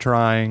 They're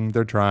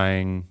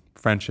trying.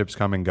 Friendships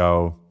come and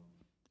go.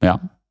 Yeah.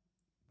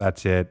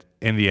 That's it.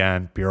 In the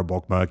end, Pierre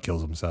Bokma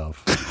kills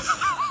himself.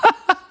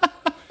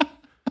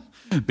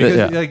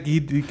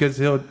 Because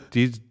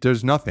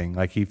there's nothing.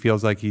 Like he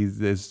feels like he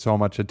is so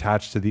much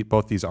attached to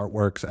both these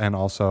artworks, and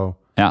also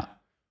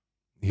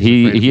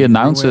he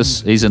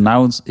announces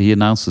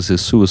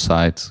his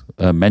suicide,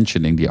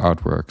 mentioning the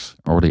artworks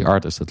or the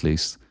artist at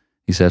least.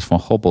 He says, Van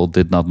Goppel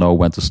did not know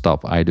when to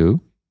stop. I do.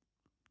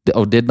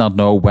 Or did not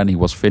know when he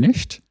was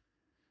finished,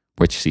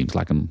 which seems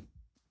like a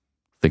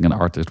thing an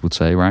artist would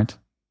say, right?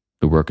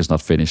 The work is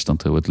not finished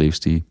until it leaves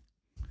the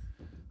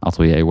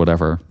atelier,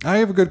 whatever. I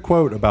have a good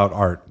quote about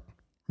art.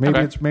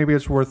 Maybe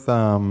it's worth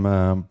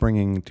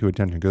bringing to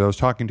attention, because I was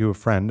talking to a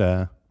friend,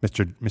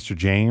 Mr.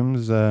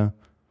 James,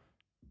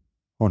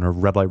 owner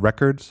of Red Light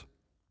Records,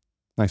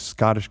 nice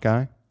Scottish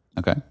guy.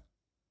 Okay.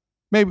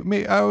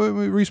 Maybe I will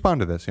respond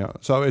to this.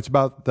 So it's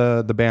about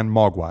the band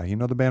Mogwai. You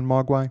know the band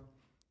Mogwai?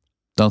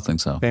 Don't think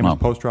so. Famous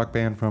post-rock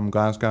band from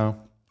Glasgow.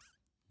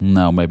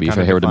 No, maybe if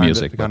I hear the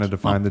music. Kind of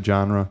define the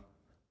genre.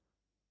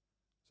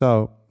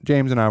 So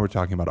James and I were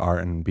talking about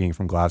art and being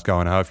from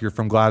Glasgow, and how if you're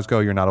from Glasgow,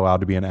 you're not allowed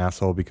to be an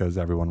asshole because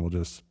everyone will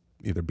just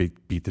either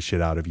beat the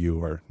shit out of you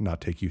or not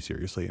take you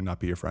seriously and not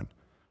be your friend.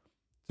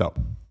 So,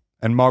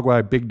 and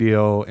Mogwai, big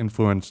deal,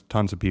 influenced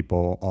tons of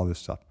people, all this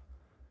stuff.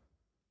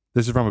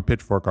 This is from a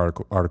Pitchfork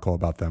article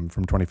about them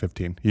from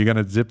 2015. You going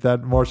to zip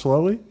that more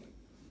slowly?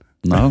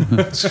 No.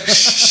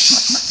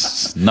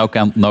 No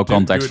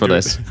context for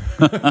this.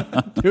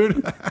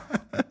 Dude.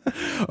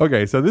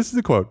 Okay, so this is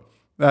a quote.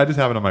 I just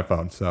have it on my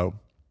phone. So,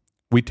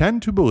 we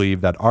tend to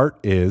believe that art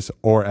is,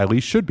 or at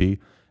least should be,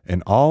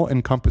 an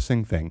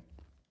all-encompassing thing.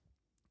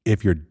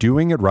 If you're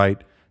doing it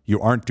right, you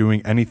aren't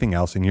doing anything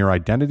else, and your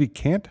identity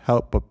can't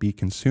help but be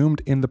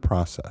consumed in the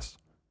process.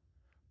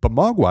 But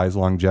Mogwai's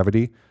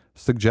longevity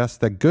suggests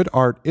that good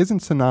art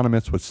isn't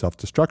synonymous with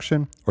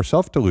self-destruction or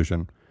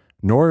self-delusion,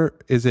 nor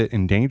is it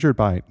endangered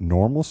by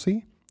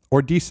normalcy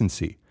or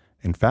decency.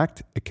 In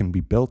fact, it can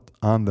be built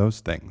on those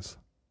things.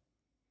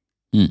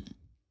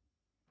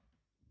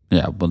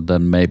 Yeah, but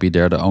then maybe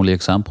they're the only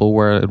example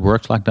where it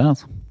works like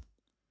that.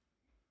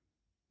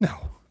 No.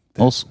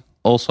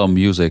 Also,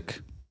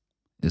 music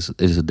is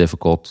a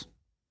difficult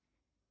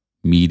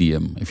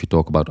medium if you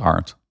talk about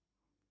art.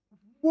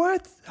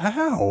 What?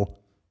 How?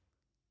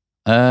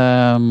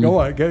 Go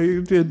on.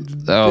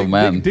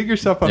 Dig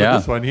yourself out of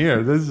this one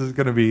here. This is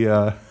going to be...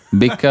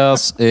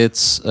 Because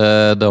it's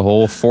the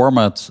whole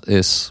format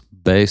is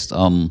based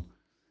on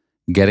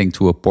getting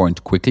to a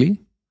point quickly.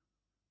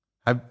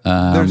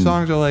 Their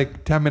songs are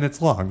like 10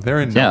 minutes long. They're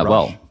in no rush.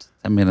 Well,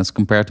 10 minutes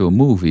compared to a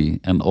movie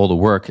and all the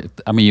work.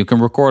 I mean, you can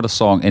record a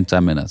song in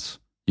 10 minutes.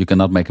 You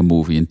cannot make a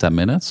movie in 10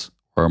 minutes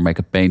or make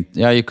a paint.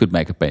 Yeah, you could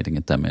make a painting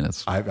in 10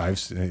 minutes. I've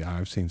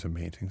seen some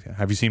paintings. Yeah.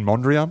 Have you seen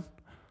Mondrian?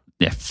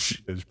 Yeah.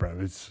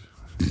 It's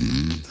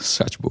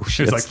such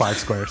bullshit. It's like 5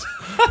 squares.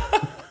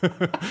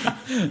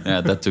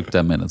 Yeah, that took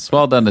 10 minutes.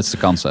 Well, then it's the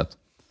concept.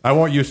 I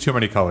won't use too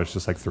many colors,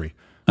 just like 3.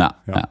 Yeah.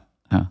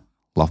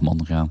 Love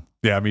Mondriaan.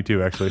 Yeah, me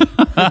too, actually.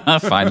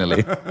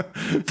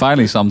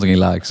 Finally something he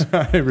likes.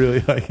 I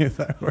really like it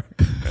that way.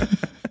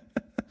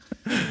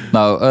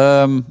 Now,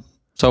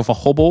 so Van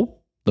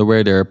Gobbel, the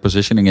way they're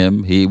positioning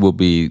him, he will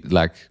be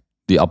like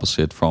the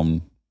opposite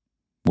from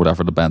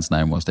whatever the band's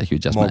name was that you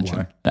just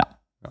mentioned.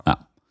 Yeah.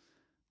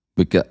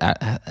 Because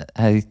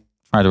I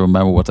try to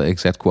remember what the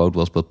exact quote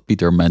was, but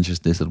Peter mentions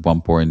this at one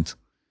point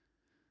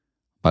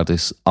about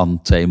this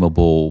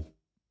untamable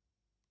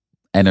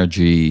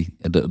energy.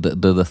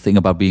 The thing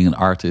about being an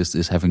artist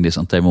is having this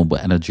untamable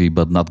energy,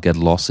 but not get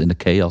lost in the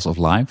chaos of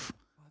life.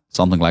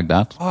 Something like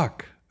that.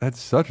 Fuck.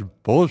 That's such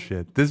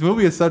bullshit. This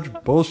movie is such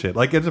bullshit.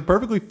 Like, it's a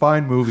perfectly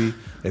fine movie.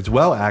 It's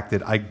well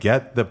acted. I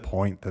get the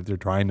point that they're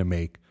trying to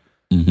make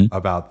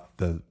about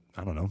the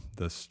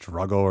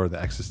struggle or the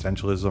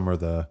existentialism or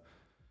the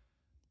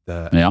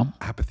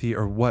apathy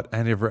or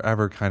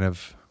whatever kind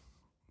of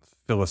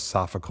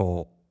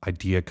philosophical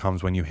idea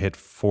comes when you hit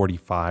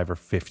 45 or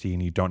 50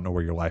 and you don't know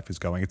where your life is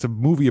going. It's a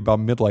movie about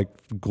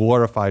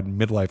glorified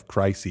midlife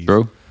crises.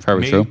 True.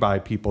 Very true. Made by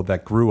people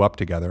that grew up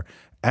together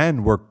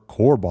and were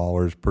core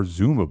ballers,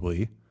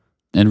 presumably.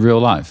 In real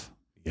life?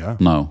 Yeah.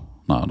 No.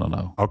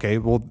 Okay,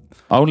 well...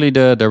 Only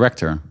the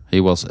director. He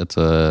was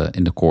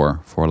in the core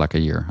for like a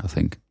year, I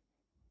think.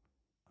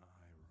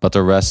 But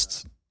the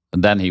rest...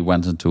 And then he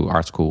went into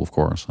art school, of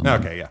course.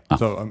 Okay, yeah.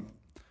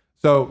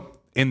 So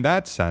in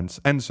that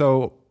sense, and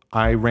so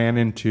I ran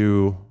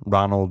into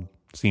Ronald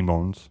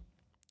Simons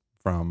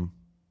from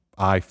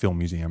Film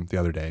Museum the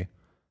other day,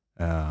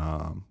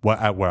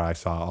 where I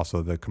saw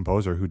also the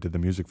composer who did the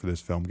music for this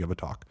film give a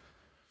talk.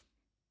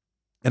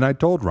 And I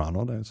told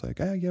Ronald, I was like,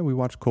 yeah, we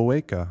watched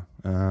Cloaca.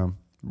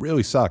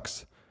 Really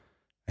sucks.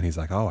 And he's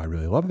like, oh, I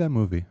really love that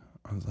movie.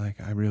 I was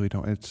like, I really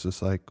don't. It's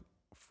just like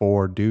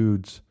 4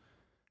 dudes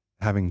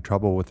having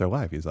trouble with their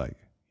life. He's like,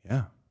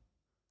 yeah,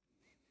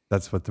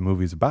 that's what the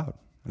movie's about.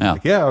 Yeah.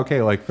 Like, yeah,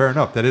 okay, like fair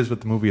enough. That is what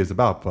the movie is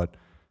about. But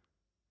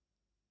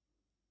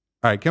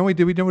all right, do we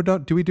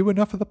do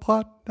enough of the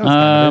plot? That was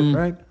kind of it,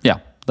 right?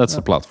 Yeah, that's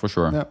the plot for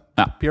sure.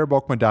 Yeah. Pierre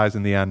Bokkma dies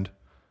in the end.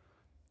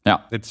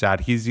 Yeah, it's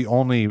sad. He's the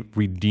only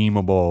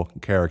redeemable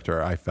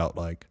character. I felt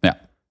like. Yeah,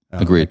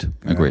 agreed.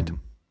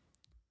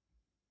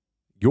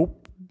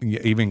 Yup.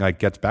 Even like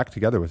gets back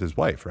together with his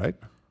wife, right?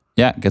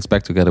 Yeah, gets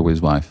back together with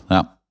his wife.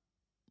 Yeah.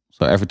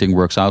 So everything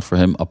works out for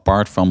him,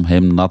 apart from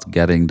him not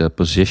getting the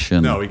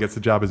position. No, he gets the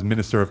job as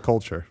Minister of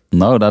Culture.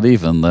 No, not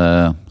even.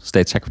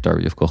 State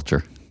Secretary of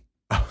Culture.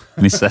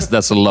 And he says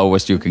that's the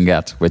lowest you can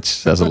get, which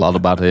says a lot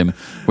about him,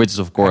 which is,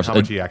 of course... And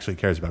how much he actually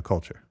cares about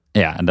culture.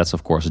 Yeah, and that's,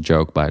 of course, a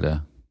joke by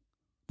the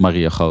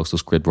Maria Goos, the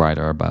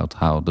scriptwriter, about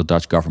how the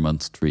Dutch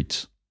government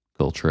treats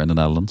culture in the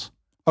Netherlands.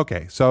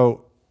 Okay,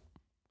 so...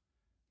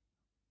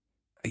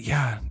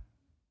 Yeah...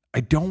 I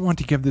don't want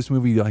to give this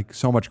movie like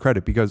so much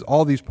credit because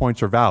all these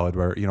points are valid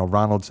where,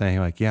 Ronald's saying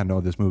like, yeah,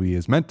 no, this movie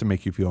is meant to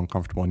make you feel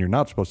uncomfortable and you're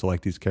not supposed to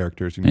like these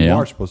characters and you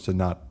are supposed to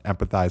not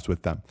empathize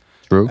with them.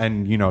 True.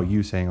 And,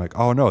 you saying like,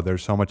 oh no,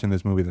 there's so much in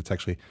this movie that's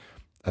actually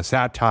a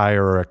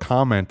satire or a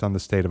comment on the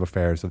state of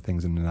affairs of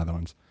things in the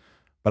Netherlands.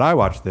 But I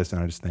watched this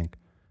and I just think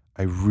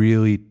I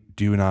really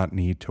do not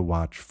need to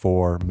watch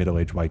 4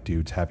 middle-aged white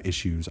dudes have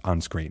issues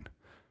on screen.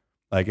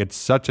 Like, it's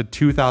such a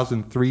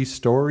 2003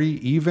 story,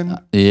 even.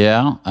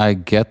 Yeah, I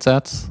get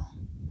that.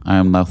 I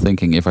am now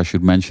thinking if I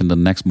should mention the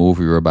next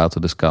movie we're about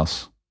to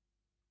discuss.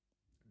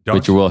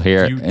 Which you will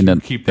hear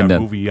keep that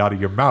movie out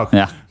of your mouth.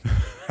 Yeah.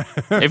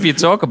 If you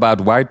talk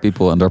about white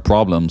people and their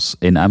problems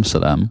in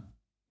Amsterdam,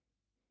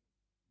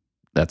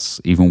 that's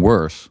even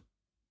worse.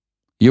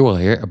 You will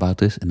hear about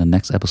this in the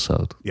next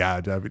episode. Yeah,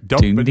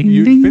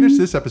 finish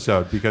this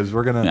episode because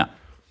we're gonna. Yeah.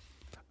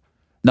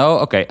 No,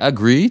 okay,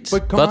 agreed.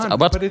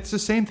 But it's the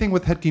same thing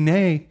with Het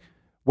Diner,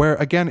 where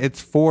again,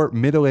 it's 4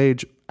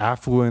 middle-aged,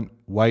 affluent,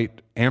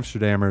 white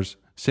Amsterdammers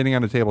sitting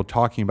on a table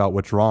talking about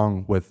what's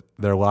wrong with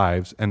their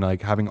lives and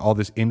like having all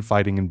this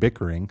infighting and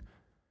bickering.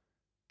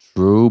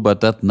 True, but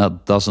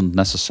that doesn't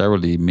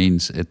necessarily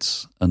means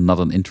it's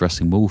not an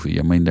interesting movie.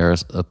 I mean,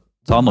 there's a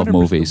ton of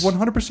movies.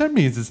 100%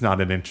 means it's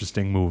not an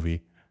interesting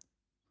movie.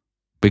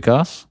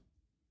 Because?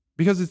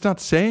 Because it's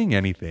not saying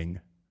anything.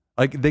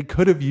 Like, they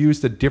could have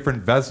used a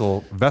different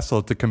vessel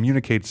to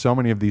communicate so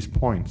many of these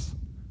points.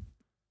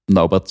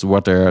 No, but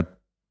what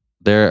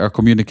they are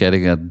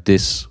communicating at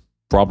this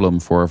problem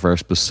for a very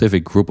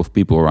specific group of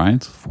people,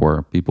 right?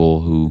 For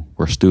people who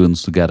were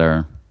students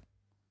together,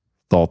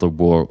 thought the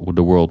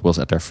world was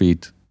at their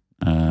feet,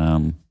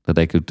 that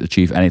they could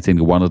achieve anything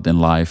they wanted in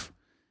life.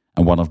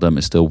 And one of them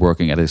is still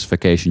working at his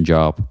vacation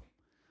job.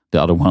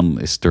 The other one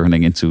is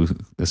turning into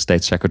the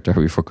state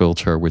secretary for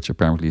culture, which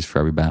apparently is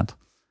very bad.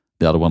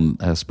 The other one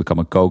has become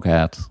a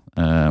cokehead,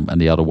 and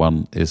the other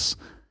one is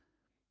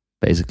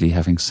basically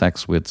having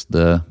sex with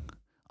the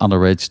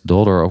underage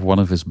daughter of one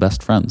of his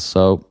best friends.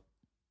 So,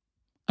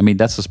 I mean,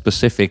 that's a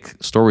specific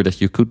story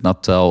that you could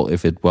not tell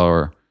if it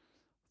were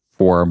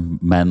 4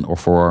 men or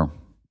 4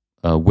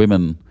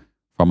 women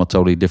from a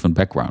totally different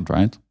background,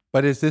 right?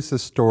 But is this a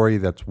story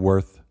that's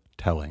worth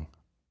telling?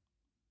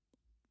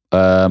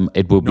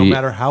 It will be, no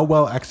matter how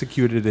well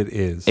executed it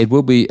is. It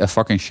will be a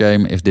fucking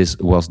shame if this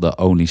was the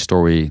only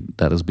story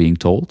that is being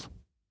told,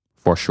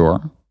 for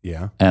sure.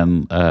 Yeah.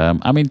 And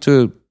I mean,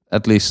 to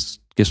at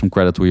least give some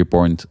credit to your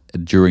point,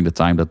 during the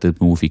time that the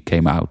movie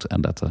came out,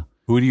 and that.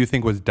 Who do you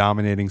think was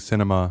dominating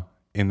cinema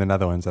in the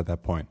Netherlands at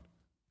that point?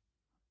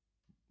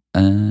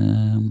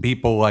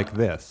 People like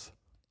this.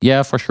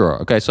 Yeah, for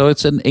sure. Okay, so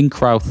it's an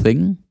in-crowd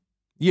thing.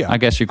 Yeah, I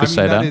guess you could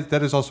say that.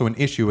 That is also an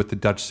issue with the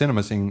Dutch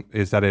cinema scene,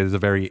 is that it is a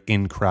very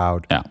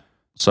in-crowd. Yeah.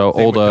 So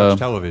all the Dutch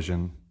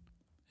television.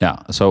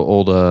 Yeah. So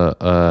all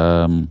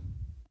the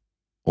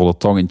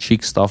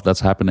tongue-in-cheek stuff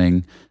that's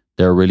happening,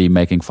 they're really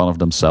making fun of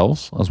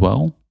themselves as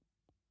well,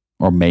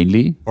 or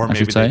mainly. Or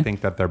maybe they think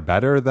that they're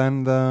better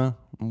than the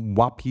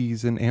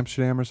wappies in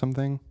Amsterdam or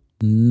something.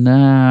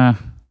 Nah,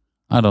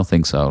 I don't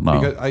think so. No,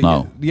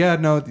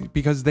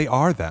 because they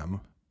are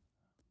them.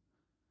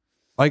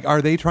 Like,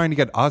 are they trying to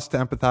get us to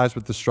empathize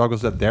with the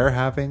struggles that they're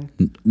having?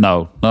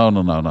 No.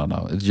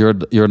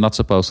 You're not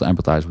supposed to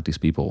empathize with these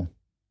people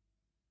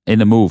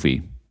in a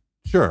movie.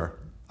 Sure.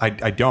 I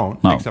don't,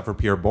 except for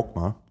Pierre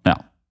Bokma.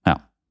 Yeah,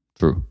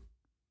 true.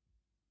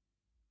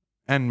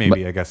 And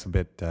maybe, I guess, a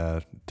bit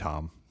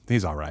Tom.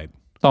 He's all right.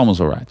 Tom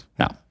is all right.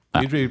 Yeah.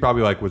 He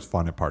probably was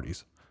fun at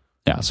parties.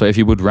 Yeah, so if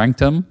you would rank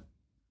them,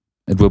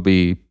 it will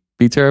be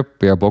Pierre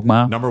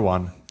Bokma. Number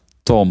 1.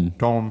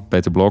 Tom.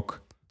 Peter Blok.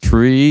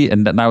 3,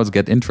 and now it's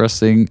get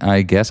interesting.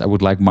 I guess I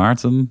would like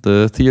Maarten,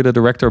 the theater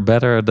director,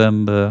 better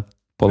than the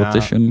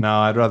politician. No,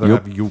 I'd rather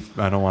have you.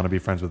 I don't want to be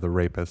friends with a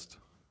rapist.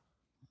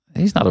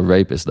 He's not a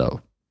rapist,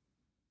 though.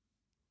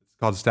 It's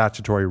called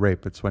statutory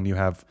rape. It's when you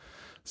have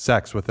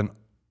sex with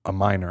a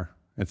minor.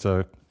 It's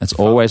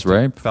always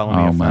rape.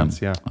 Felony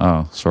offense. Man. Yeah.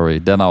 Oh, sorry.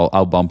 Then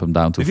I'll bump him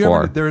down to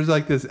 4. There was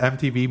like this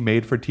MTV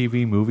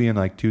made-for-TV movie in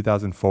like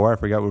 2004. I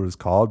forget what it was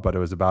called, but it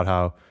was about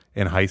how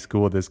in high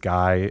school this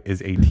guy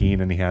is 18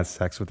 and he has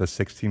sex with a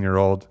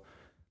 16-year-old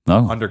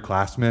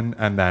underclassman,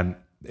 and then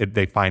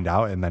they find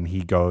out, and then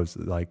he goes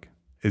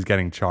is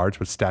getting charged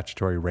with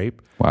statutory rape.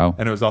 Wow.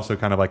 And it was also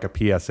kind of like a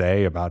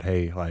PSA about,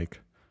 hey,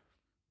 like,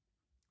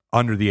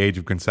 under the age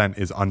of consent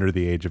is under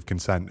the age of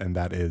consent, and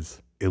that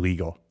is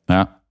illegal.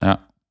 Yeah. Oh.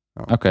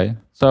 Okay.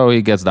 So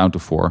he gets down to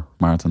 4,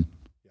 Maarten.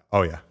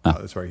 Oh, yeah. Oh,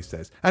 that's where he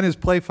stays. And his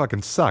play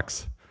fucking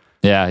sucks.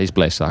 Yeah, his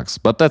play sucks.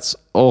 But that's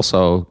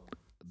also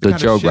the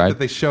joke, of shit right? That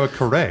they show at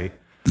Carré.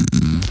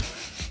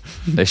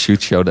 They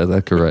should show that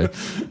at Carré.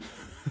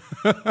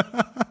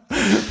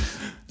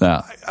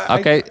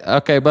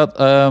 Okay. But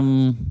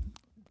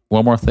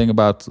one more thing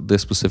about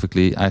this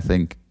specifically. I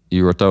think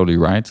you are totally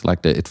right.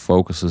 Like, it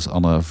focuses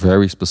on a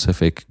very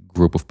specific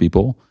group of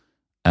people,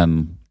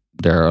 and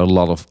there are a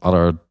lot of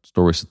other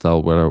stories to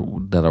tell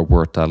that are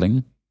worth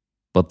telling.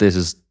 But this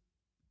is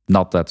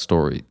not that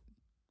story.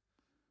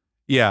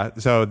 Yeah,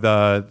 so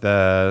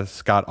the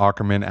Scott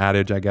Aukerman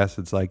adage, I guess,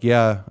 it's like,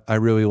 yeah, I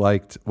really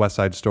liked West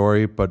Side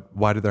Story, but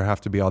why did there have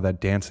to be all that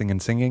dancing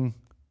and singing?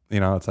 You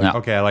know, it's like,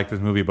 okay, I like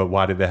this movie, but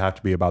why did they have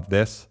to be about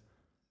this?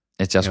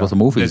 It's just what the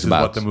movie is about.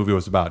 This is what the movie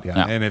was about,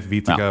 yeah. And if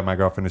Vitika, my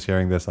girlfriend, is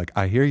hearing this, like,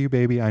 I hear you,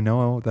 baby. I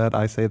know that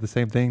I say the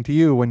same thing to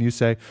you when you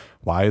say,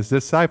 why is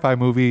this sci-fi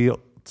movie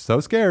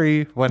so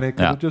scary when it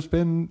could have just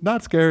been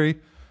not scary?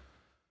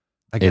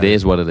 It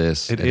is what it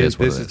is. This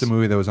is the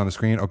movie that was on the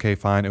screen. Okay,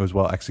 fine. It was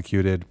well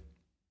executed.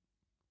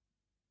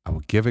 I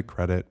will give it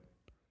credit,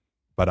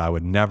 but I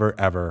would never,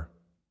 ever,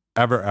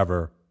 ever,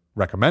 ever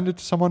recommend it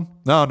to someone.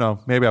 No,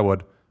 maybe I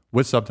would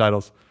with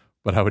subtitles,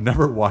 but I would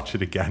never watch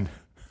it again.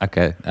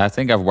 Okay, I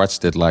think I've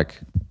watched it like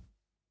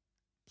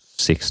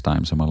 6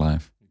 times in my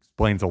life.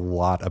 Explains a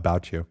lot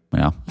about you.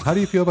 Yeah. How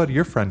do you feel about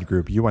your friend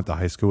group? You went to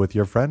high school with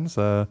your friends?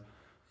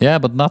 Yeah,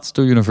 but not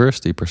to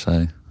university per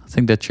se. I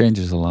think that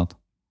changes a lot.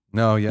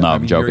 No, yeah. No,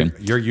 I'm joking.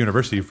 Your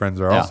university friends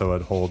are also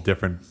a whole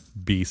different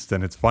beast,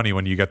 and it's funny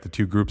when you get the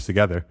two groups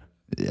together.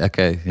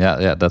 Okay,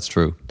 yeah, that's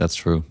true.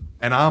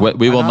 And I'm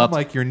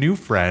like your new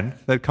friend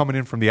that coming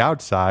in from the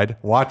outside,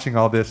 watching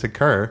all this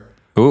occur.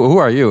 Who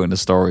are you in the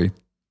story?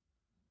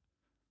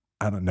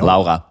 I don't know.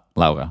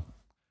 Laura.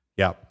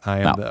 Yeah, I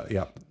am.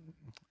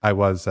 I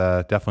was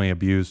definitely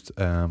abused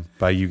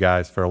by you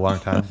guys for a long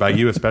time. By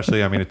you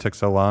especially. I mean, it took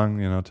so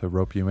long, to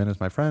rope you in as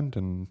my friend,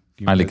 and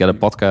you finally get a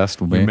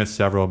podcast with me. You missed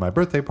several of my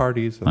birthday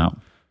parties. No,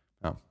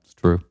 it's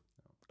true.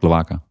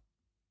 Cloaca.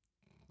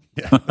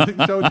 Yeah.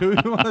 So do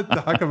we want to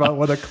talk about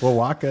what a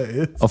cloaca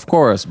is? Of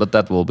course, but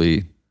that will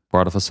be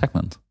part of a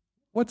segment.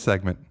 What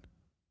segment?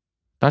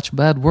 Dutch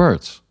bad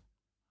words.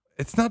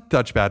 It's not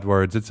Dutch bad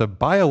words. It's a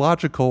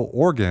biological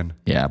organ.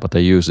 Yeah, but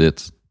they use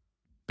it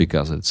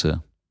because it's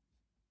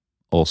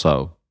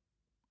also.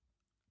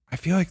 I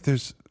feel like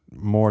there's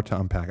more to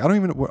unpack. I don't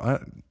even.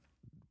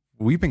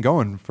 We've been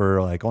going for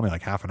only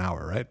half an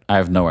hour, right? I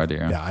have no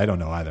idea. Yeah, I don't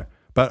know either.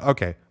 But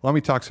okay, let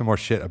me talk some more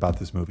shit about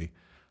this movie.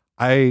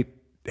 I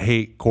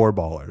hate core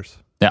ballers.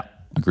 Yeah,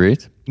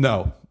 agreed.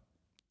 No,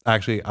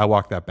 actually, I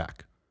walk that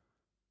back.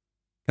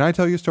 Can I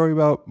tell you a story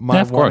about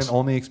my one and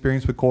only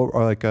experience with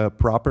or like a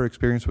proper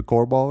experience with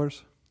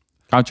corballers?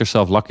 Count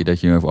yourself lucky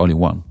that you have only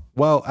one.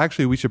 Well,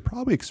 actually, we should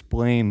probably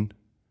explain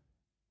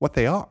what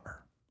they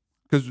are,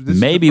 because this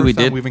maybe is the first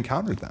time did. We've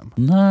encountered them.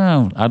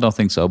 No, I don't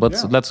think so. But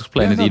let's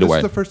explain it either way.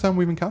 This is the first time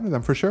we've encountered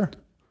them for sure.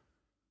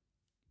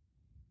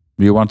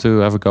 Do you want to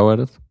have a go at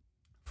it?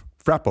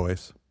 Frat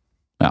boys.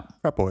 Yeah,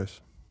 frat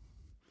boys,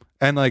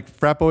 and like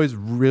frat boys,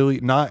 really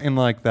not in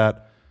like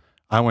that.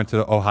 I went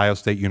to Ohio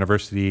State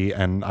University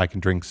and I can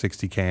drink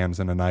 60 cans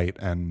in a night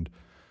and,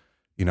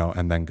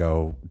 and then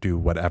go do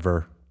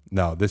whatever.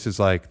 No, this is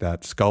like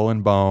that Skull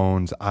and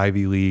Bones,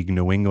 Ivy League,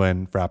 New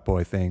England frat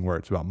boy thing where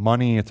it's about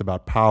money, it's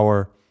about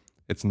power.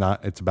 It's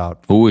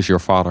about... Who is your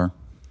father?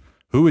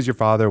 Who is your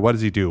father? What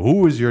does he do?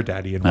 Who is your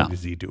daddy and what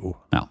does he do?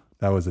 No.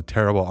 That was a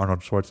terrible Arnold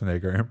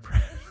Schwarzenegger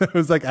impression. It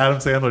was like Adam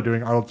Sandler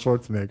doing Arnold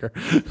Schwarzenegger.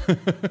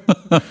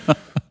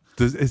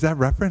 Is that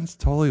reference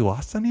totally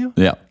lost on you?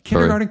 Yeah.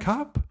 Kindergarten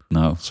Cop?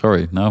 No,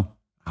 sorry, no.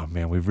 Oh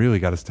man, we've really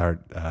got to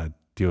start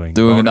doing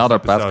another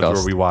podcast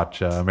where we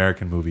watch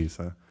American movies.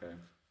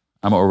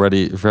 I'm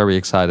already very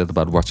excited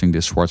about watching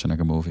this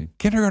Schwarzenegger movie.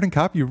 Kindergarten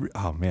Cop,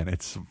 oh man,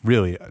 it's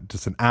really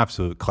just an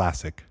absolute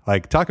classic.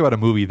 Like, talk about a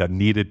movie that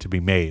needed to be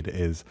made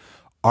is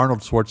Arnold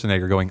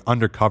Schwarzenegger going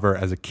undercover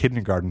as a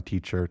kindergarten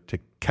teacher to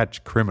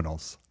catch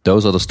criminals.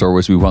 Those are the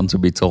stories we want to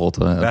be told,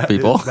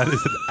 people. That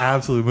is an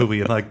absolute movie,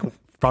 and like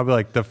probably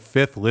like the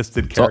fifth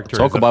listed character.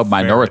 Talk about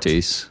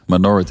minorities,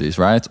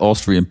 right?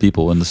 Austrian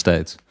people in the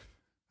States.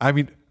 I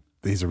mean,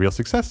 he's a real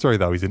success story,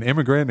 though. He's an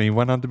immigrant, and he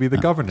went on to be the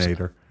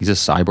governor. He's a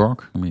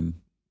cyborg. I mean,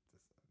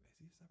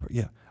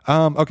 yeah.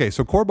 Okay,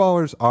 so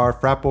corballers are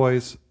frat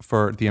boys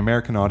for the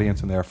American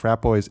audience, and they are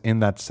frat boys in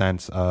that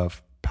sense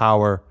of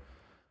power,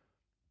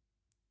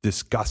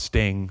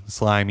 disgusting,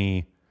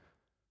 slimy,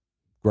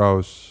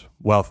 gross,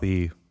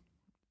 wealthy,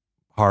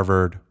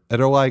 Harvard.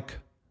 They're like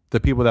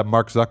the people that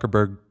Mark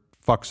Zuckerberg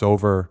fucks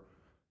over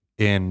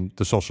in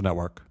The Social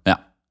Network. Yeah.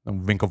 The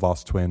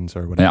Winklevoss twins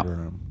or whatever.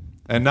 Yeah.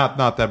 And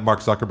not that Mark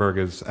Zuckerberg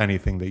is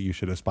anything that you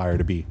should aspire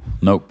to be.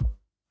 Nope.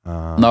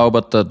 No,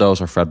 but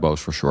those are frat boys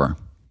for sure.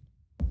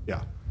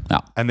 Yeah.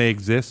 Yeah. And they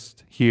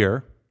exist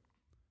here.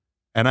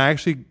 And I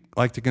actually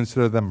like to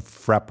consider them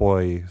frat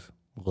boys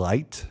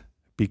light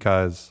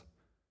because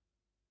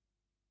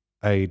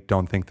I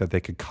don't think that they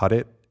could cut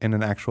it in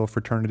an actual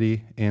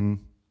fraternity in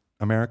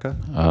America.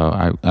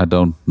 I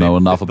don't know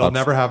enough about... They'll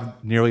never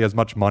have nearly as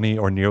much money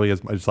or nearly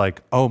as much. It's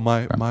like, oh,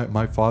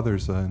 my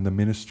father's the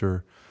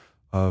minister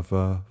of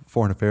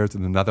foreign affairs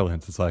in the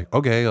Netherlands. It's like,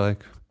 okay,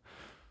 like,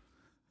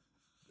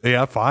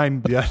 yeah,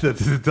 fine. Yeah,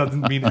 it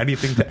doesn't mean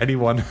anything to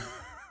anyone.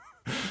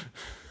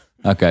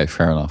 Okay,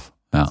 fair enough.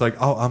 Yeah. It's like,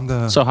 oh, I'm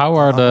the... So how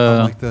are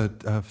I'm like the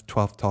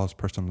 12th tallest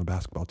person on the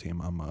basketball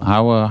team.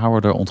 How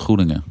are the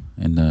ontgroeningen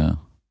in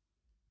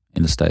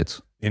the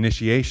States?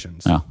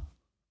 Initiations. Yeah.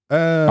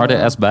 Are they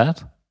as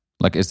bad?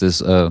 Like, is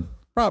this...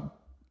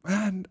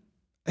 Man,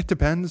 it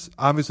depends.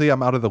 Obviously,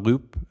 I'm out of the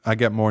loop. I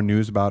get more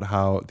news about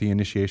how the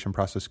initiation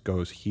process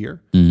goes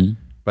here. Mm-hmm.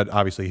 But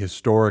obviously,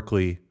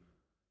 historically,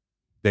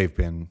 they've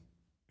been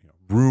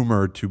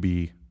rumored to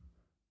be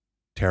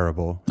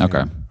terrible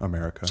in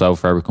America. So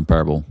very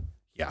comparable.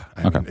 Yeah.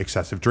 I mean,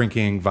 excessive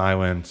drinking,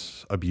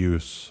 violence,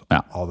 abuse,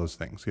 all those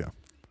things. Yeah.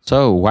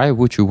 So why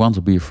would you want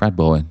to be a frat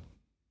boy?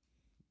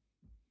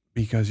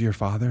 Because your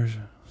father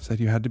said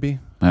you had to be.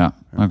 Yeah.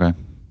 Okay.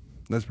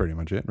 That's pretty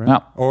much it, right? Yeah.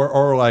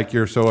 Or like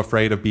you're so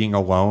afraid of being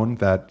alone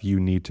that you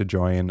need to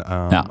join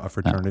a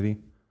fraternity.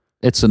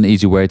 Yeah. It's an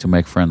easy way to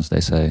make friends,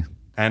 they say.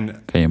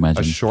 And can you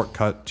imagine? A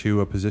shortcut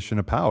to a position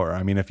of power.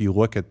 I mean, if you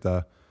look at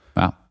the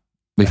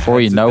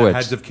before you know it, the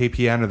heads of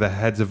KPN or the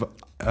heads of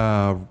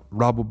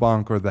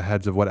Rabobank or the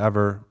heads of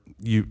whatever,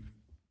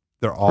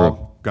 they're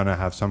all gonna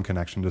have some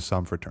connection to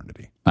some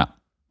fraternity. Yeah.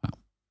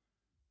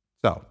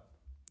 So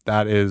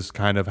that is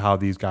kind of how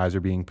these guys are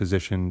being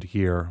positioned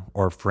here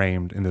or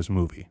framed in this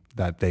movie,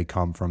 that they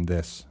come from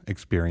this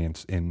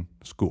experience in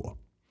school.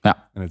 Yeah.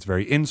 And it's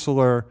very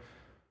insular.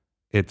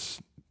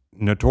 It's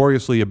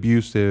notoriously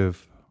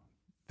abusive.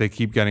 They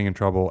keep getting in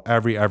trouble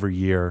every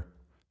year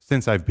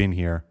since I've been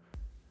here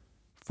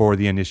for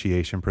the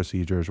initiation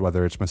procedures,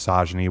 whether it's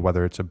misogyny,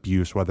 whether it's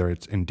abuse, whether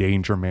it's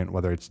endangerment,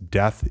 whether it's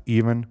death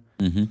even.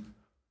 Mm-hmm.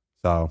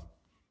 So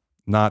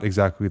not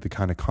exactly the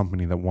kind of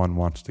company that one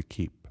wants to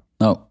keep.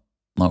 No.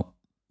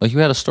 But you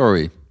had a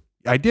story.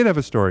 I did have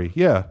a story,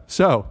 yeah.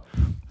 So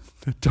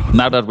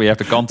now that we have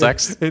the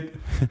context.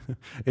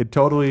 It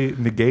totally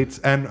negates,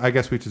 and I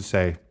guess we should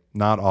say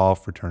not all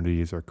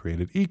fraternities are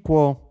created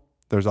equal.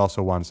 There's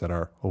also ones that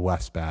are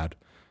less bad.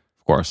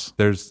 Of course.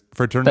 There's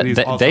fraternities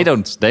they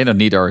don't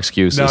need our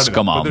excuses. No.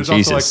 Come on, but there's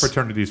Jesus. also like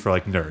fraternities for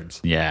like nerds.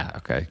 Yeah,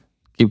 okay.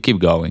 Keep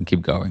going.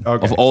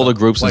 Okay, of all the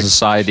groups in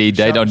society,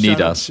 they don't need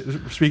us.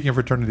 Speaking of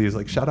fraternities,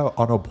 like shout out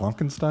Onno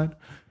Blankenstein.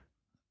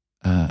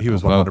 He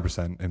was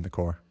 100% in the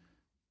core.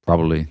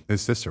 Probably.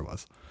 His sister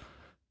was.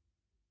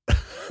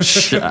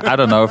 I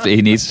don't know if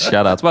he needs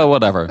shout outs. Well,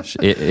 whatever.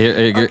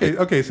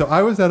 Okay. So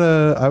I was at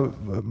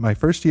my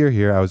first year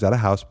here, I was at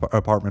a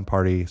apartment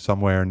party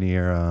somewhere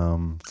near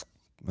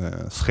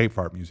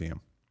Scheepvaart Museum.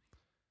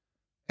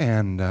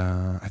 And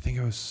I think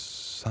it was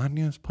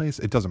Sonia's place.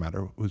 It doesn't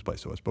matter whose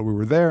place it was, but we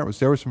were there. It was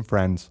there with some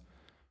friends,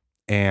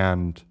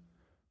 and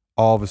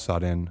all of a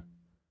sudden,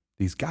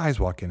 these guys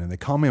walk in, and they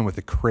come in with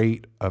a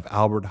crate of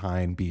Albert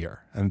Heijn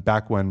beer. And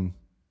back when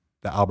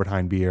the Albert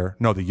Heijn beer,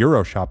 no, the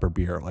Euro Shopper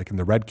beer, like in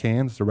the red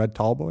cans, the red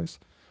tall boys,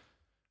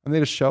 and they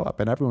just show up,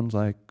 and everyone's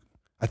like,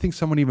 I think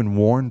someone even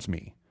warns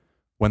me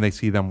when they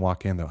see them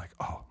walk in. They're like,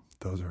 "Oh,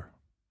 those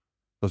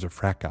are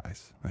frat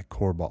guys, like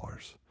core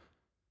ballers."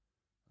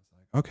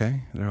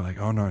 Okay. They're like,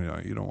 "Oh, no,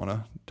 you don't want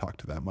to talk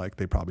to them. Like,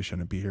 they probably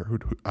shouldn't be here.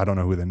 I don't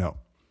know who they know."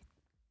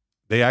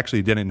 They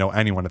actually didn't know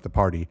anyone at the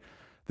party.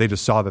 They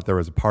just saw that there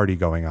was a party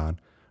going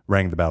on,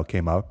 rang the bell,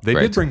 came up. They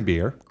did bring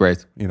beer.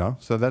 Great.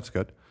 So that's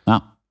good.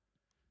 Oh.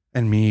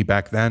 And me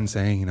back then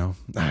saying,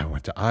 I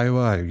went to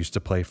Iowa. I used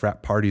to play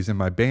frat parties in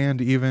my band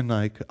even.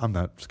 Like, I'm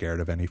not scared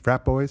of any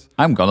frat boys.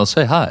 I'm going to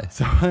say hi.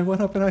 So I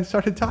went up and I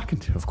started talking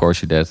to them. Of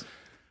course you did.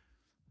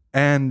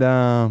 And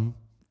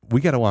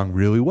we get along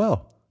really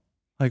well.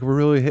 Like, we're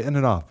really hitting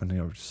it off, and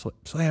we're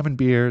slamming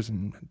beers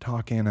and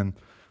talking, and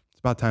it's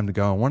about time to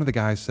go. And one of the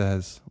guys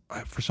says,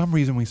 for some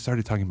reason, we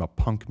started talking about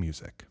punk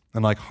music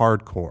and like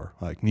hardcore,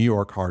 like New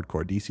York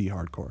hardcore, DC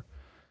hardcore.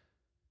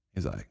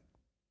 He's like,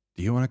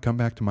 "Do you want to come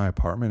back to my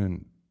apartment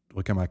and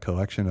look at my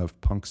collection of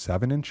punk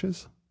 7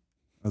 inches?"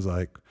 I was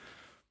like,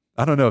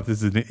 I don't know if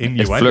this is an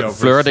innuendo.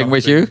 Flirting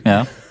with you?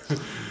 Yeah.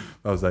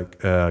 I was like,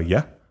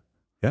 yeah,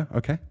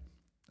 okay.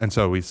 And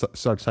so we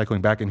start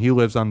cycling back, and he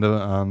lives on the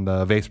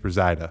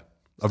Weesperzijde.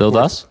 Still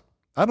does?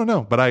 I don't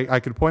know, but I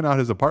could point out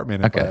his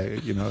apartment if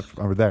if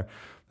I were there.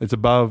 It's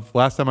above.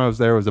 Last time I was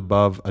there, it was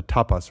above a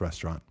tapas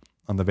restaurant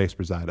on the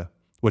Weesperzijde,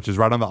 which is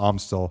right on the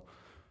Amstel.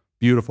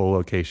 Beautiful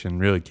location.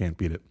 Really can't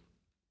beat it.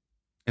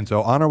 And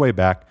so on our way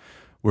back,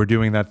 we're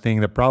doing that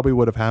thing that probably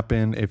would have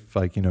happened if,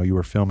 you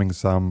were filming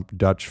some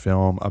Dutch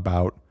film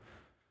about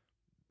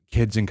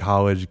kids in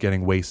college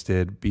getting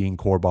wasted, being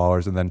core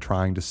ballers, and then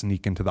trying to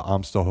sneak into the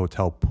Amstel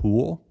Hotel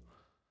pool,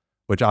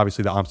 which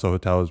obviously the Amstel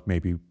Hotel is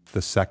maybe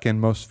the second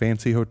most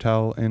fancy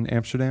hotel in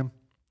Amsterdam.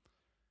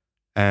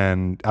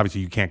 And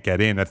obviously you can't get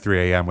in at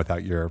 3 a.m.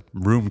 without your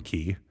room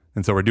key.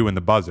 And so we're doing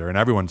the buzzer, and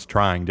everyone's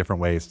trying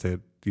different ways to,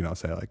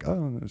 say like,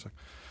 "Oh,"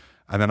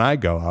 and then I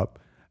go up,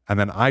 and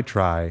then I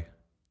try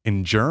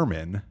in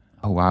German.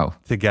 Oh, wow.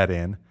 To get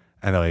in.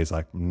 And the lady's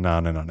like, no.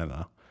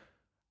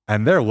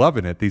 And they're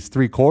loving it. These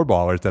 3 core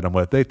ballers that I'm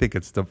with, they think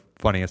it's the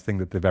funniest thing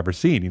that they've ever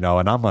seen,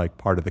 and I'm like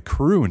part of the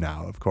crew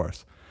now, of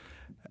course.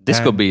 This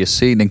could be a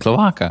scene in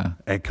Cloaca.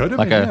 It could have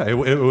been, yeah. It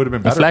would have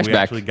been better if we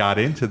actually got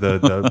into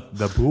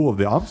the pool of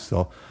the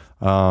Amstel.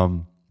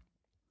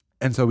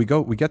 And so we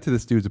get to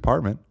this dude's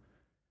apartment,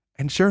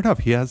 and sure enough,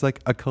 he has like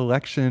a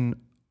collection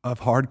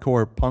of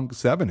hardcore punk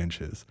 7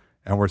 inches.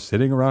 And we're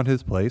sitting around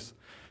his place.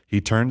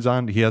 He turns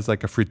on, he has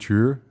like a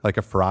friture, like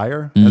a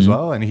fryer as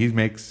well. And he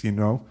makes,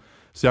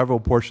 several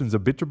portions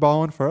of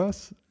bitterballen for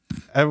us.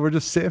 And we're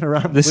just sitting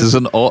around. This is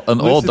an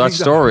old Dutch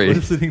story.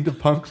 Listening to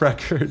punk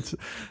records.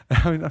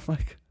 I mean, I'm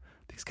like,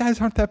 these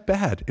guys aren't that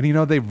bad. And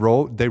they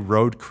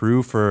rowed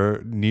crew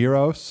for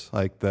Neros,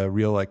 like the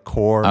real like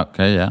core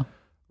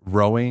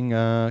rowing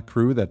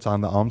crew that's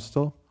on the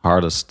Amstel.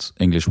 Hardest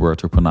English word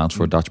to pronounce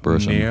for a Dutch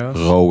person. Neros.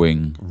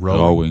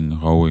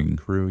 Rowing.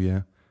 Crew,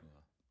 yeah.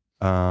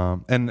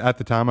 And at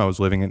the time I was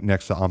living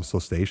next to Amstel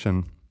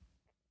Station.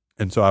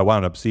 And so I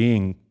wound up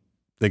seeing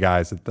the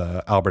guys at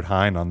the Albert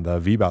Heijn on the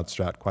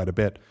Wieboudstraat quite a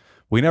bit.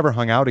 We never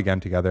hung out again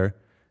together.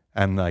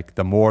 And like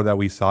the more that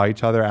we saw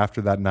each other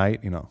after that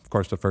night, of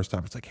course, the first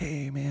time it's like,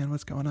 "Hey man,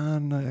 what's going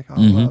on?" Like, "Oh,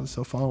 wow, it was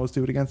so fun. Let's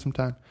do it again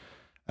sometime."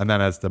 And then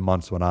as the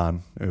months went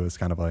on, it was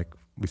kind of like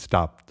we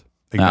stopped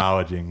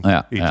acknowledging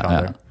each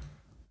other.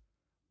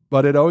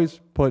 But it always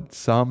put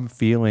some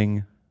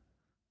feeling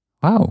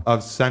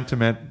of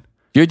sentiment.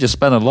 You just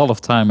spent a lot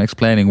of time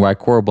explaining why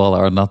korfballen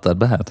are not that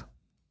bad.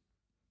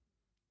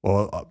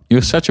 Well,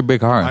 you're such a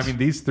big heart. I mean,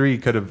 these 3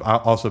 could have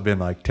also been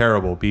like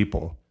terrible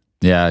people.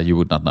 Yeah, you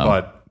would not know.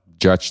 But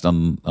judged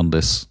on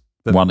this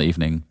one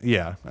evening.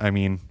 Yeah, I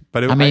mean,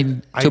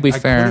 to be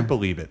fair, I couldn't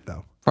believe it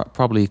though.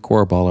 Probably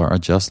korfballen are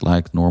just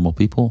like normal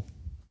people.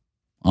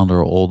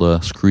 Under all the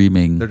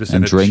screaming They're just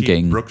and in a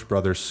drinking. Cheap Brooks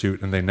Brothers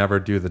suit, and they never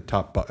do the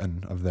top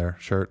button of their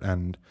shirt.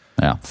 And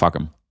yeah, fuck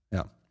them.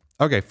 Yeah.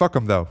 Okay, fuck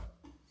them though.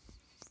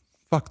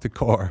 Fuck the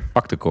core.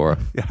 Fuck the core.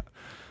 Yeah.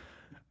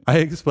 I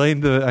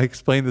explained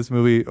this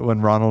movie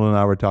when Ronald and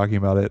I were talking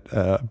about it.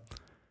 It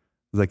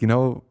was like,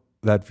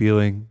 that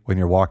feeling when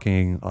you're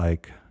walking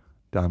like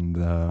down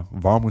the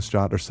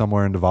Warmoestraat or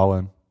somewhere in De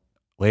Wallen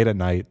late at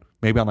night,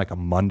 maybe on like a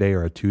Monday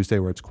or a Tuesday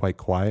where it's quite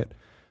quiet,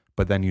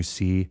 but then you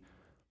see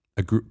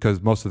a group,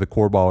 because most of the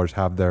core ballers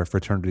have their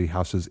fraternity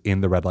houses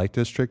in the red light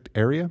district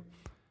area.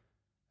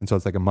 And so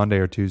it's like a Monday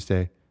or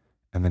Tuesday,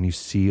 and then you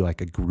see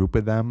like a group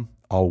of them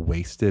all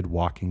wasted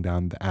walking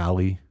down the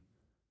alley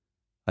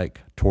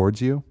like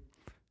towards you,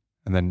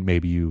 and then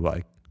maybe you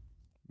like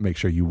make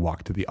sure you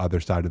walk to the other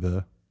side of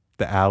the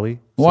alley.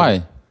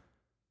 Why?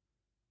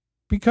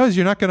 Because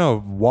you're not going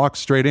to walk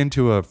straight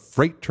into a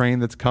freight train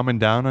that's coming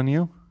down on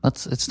you.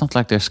 It's not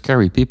like they're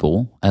scary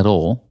people at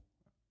all.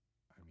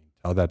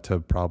 tell that to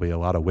probably a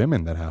lot of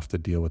women that have to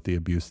deal with the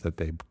abuse that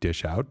they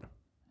dish out.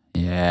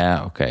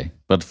 Yeah, okay.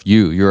 But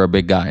you're a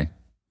big guy.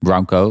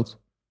 Brown coat.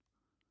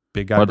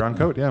 Big guy, brown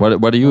coat, yeah.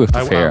 What do you have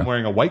to fear? I'm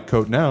wearing a white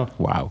coat now.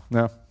 Wow.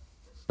 No.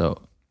 So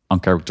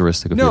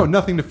uncharacteristic of you. No,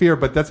 nothing to fear,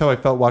 but that's how I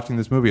felt watching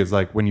this movie. It's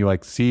like when you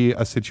like see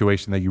a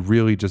situation that you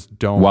really just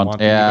don't want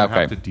to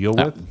have to deal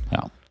with.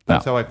 Yeah.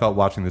 That's how I felt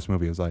watching this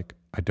movie. It was like,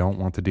 I don't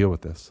want to deal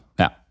with this.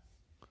 Yeah.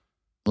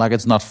 Like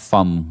it's not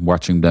fun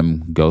watching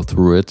them go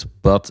through it,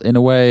 but in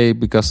a way,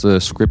 because the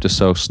script is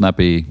so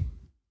snappy,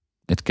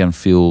 it can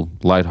feel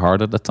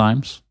lighthearted at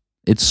times.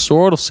 It's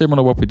sort of similar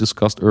to what we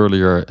discussed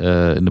earlier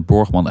in the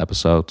Borgman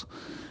episode,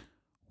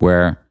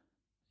 where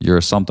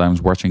you're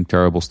sometimes watching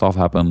terrible stuff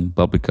happen,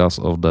 but because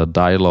of the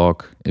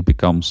dialogue, it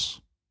becomes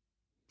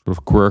sort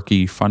of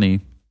quirky, funny.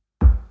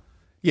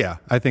 Yeah,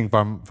 I think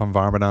Van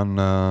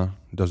Warmerdam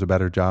does a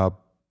better job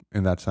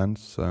in that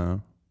sense.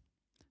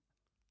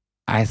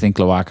 I think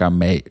Cloaca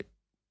may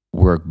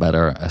work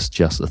better as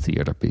just a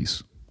theater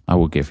piece. I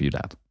will give you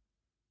that.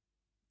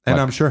 And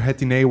I'm sure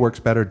Hetine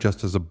works better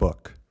just as a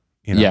book.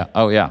 You know? Yeah.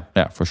 Oh, yeah.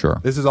 Yeah, for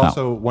sure. This is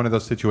also one of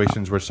those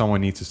situations where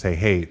someone needs to say,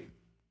 hey,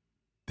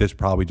 this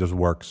probably just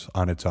works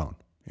on its own.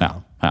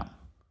 Yeah.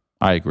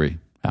 I agree.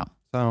 Yeah.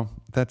 So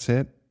that's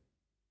it.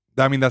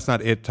 I mean, that's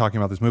not it talking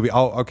about this movie.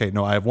 Oh, okay.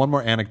 No, I have one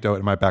more anecdote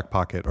in my back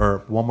pocket,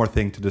 or one more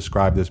thing to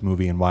describe this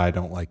movie and why I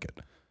don't like it.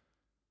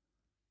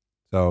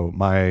 So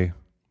my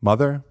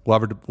mother,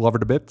 love her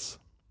to bits.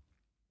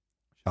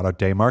 Shout out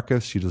Day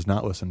Marcus. She does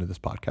not listen to this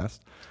podcast.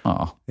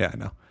 Oh. Yeah, I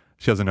know.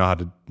 She doesn't know how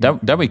to.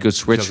 Then we could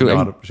switch she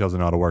doesn't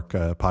know how to work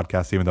a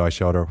podcast, even though I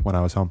showed her when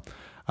I was home.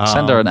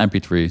 Send her an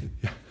MP3.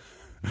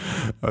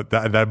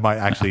 That might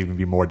actually even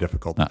be more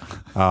difficult.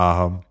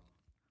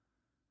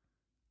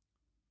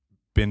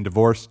 Been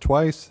divorced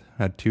twice,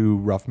 had 2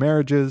 rough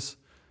marriages.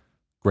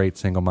 Great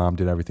single mom,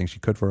 did everything she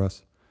could for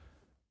us.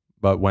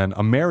 But when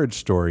A Marriage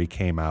Story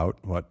came out,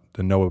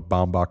 the Noah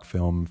Baumbach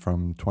film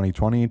from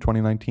 2020,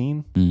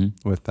 2019,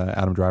 with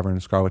Adam Driver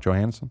and Scarlett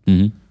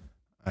Johansson,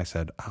 I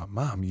said,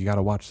 Mom, you got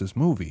to watch this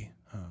movie.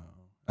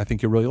 I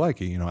think you'll really like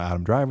it. You know,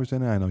 Adam Driver's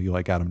in it. I know you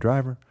like Adam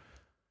Driver.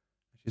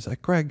 She's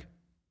like, Greg,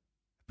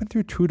 I've been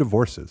through 2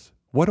 divorces.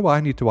 What do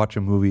I need to watch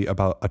a movie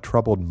about a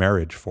troubled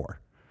marriage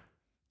for?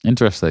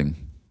 Interesting.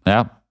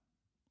 Yeah.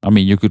 I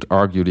mean, you could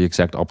argue the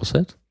exact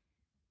opposite.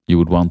 You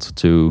would want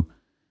to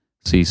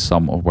see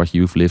some of what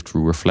you've lived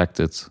through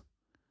reflected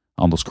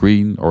on the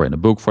screen or in a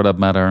book for that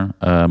matter.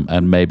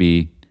 And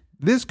maybe...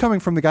 This coming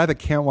from the guy that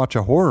can't watch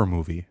a horror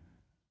movie.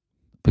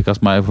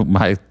 Because my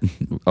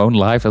own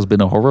life has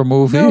been a horror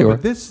movie? No,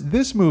 but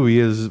this movie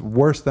is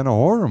worse than a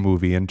horror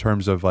movie in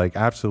terms of like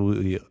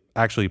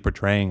actually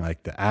portraying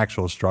like the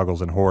actual struggles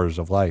and horrors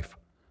of life.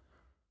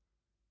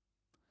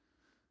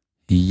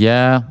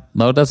 Yeah,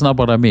 no, that's not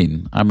what I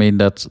mean. I mean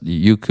that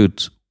you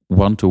could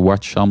want to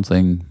watch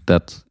something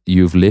that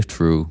you've lived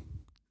through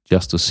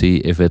just to see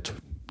if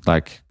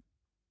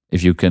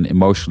you can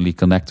emotionally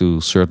connect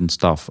to certain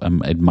stuff,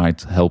 and it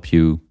might help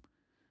you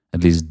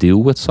at least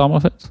deal with some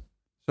of it.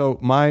 So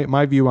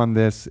my view on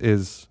this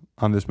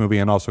movie,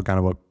 and also kind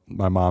of what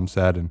my mom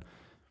said, and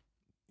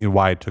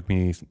why it took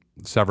me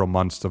several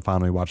months to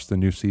finally watch the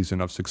new season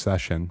of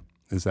Succession,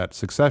 is that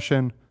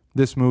Succession,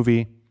 this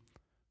movie,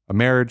 A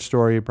Marriage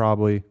Story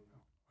probably,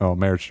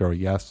 Marriage Story,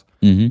 yes,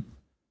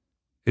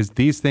 is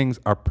these things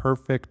are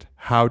perfect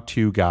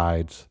how-to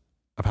guides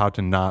of how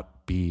to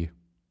not be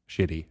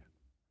shitty.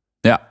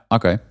 Yeah,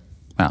 okay.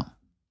 Yeah.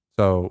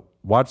 So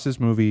watch this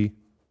movie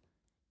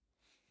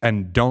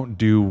and don't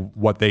do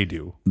what they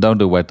do. Don't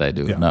do what they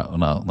do. Yeah.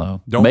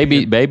 No.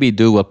 Maybe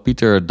do what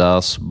Peter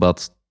does,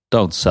 but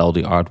don't sell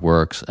the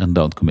artworks and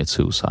don't commit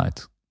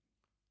suicide.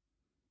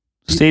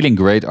 Stealing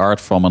great art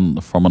from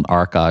an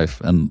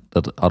archive and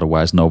that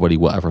otherwise nobody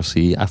will ever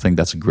see. I think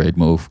that's a great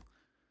move.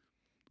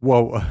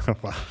 Whoa.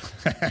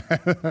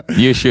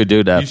 You should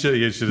do that.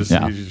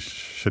 You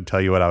should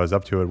tell you what I was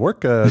up to at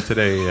work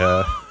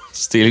today.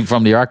 Stealing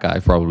from the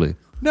archive, probably.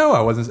 No,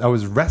 I wasn't. I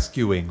was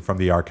rescuing from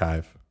the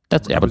archive.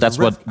 That's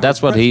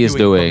what he is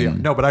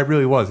doing. No, but I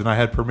really was, and I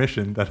had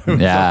permission.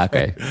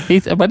 Okay.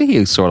 But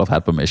he sort of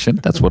had permission.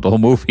 That's what the whole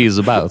movie is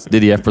about.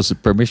 Did he have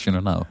permission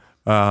or no?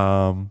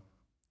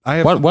 I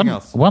have something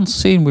else. One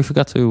scene we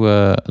forgot to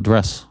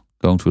address,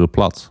 going through the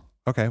plot.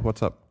 Okay,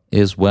 what's up?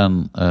 Is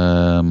when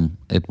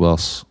it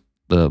was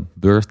the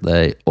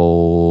birthday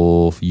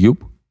of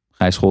Joep,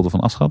 Gijs Scholten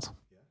van Aschat,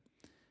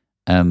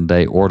 and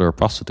they order a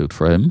prostitute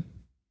for him,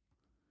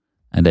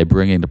 and they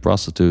bring in the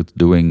prostitute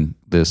doing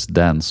this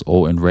dance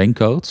all in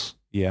raincoats.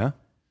 Yeah.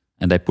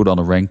 And they put on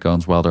the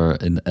raincoats while they're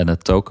in a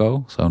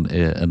toko, so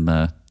in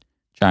a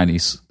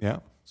Chinese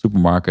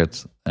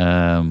supermarket,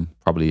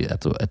 probably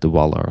at the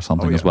Walla or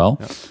something as well.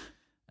 Yeah.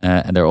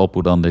 And they're all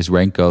put on these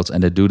raincoats,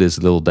 and they do this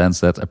little dance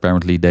that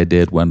apparently they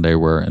did when they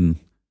were in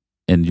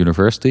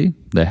university.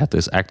 They had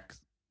this act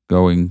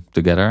going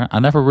together. I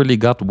never really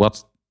got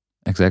what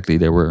exactly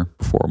they were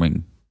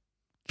performing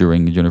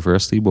during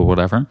university, but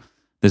whatever.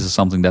 This is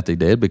something that they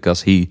did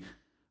because he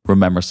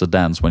remembers the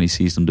dance when he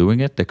sees them doing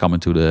it. They come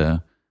into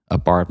the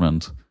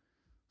apartment.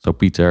 So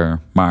Peter,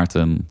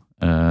 Maarten,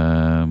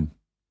 Tom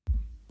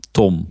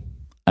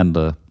and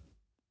the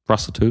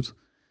prostitute.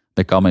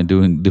 They come in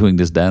doing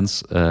this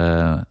dance,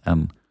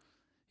 and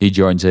he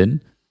joins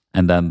in,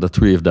 and then the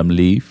three of them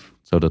leave.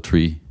 So the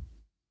three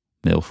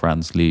male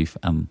friends leave,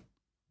 and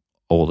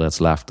all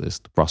that's left is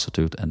the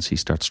prostitute, and she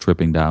starts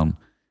stripping down,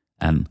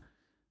 and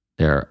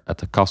they're at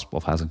the cusp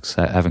of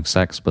having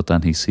sex, but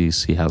then he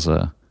sees he has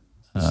a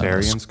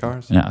cesarean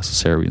scars? Yeah, a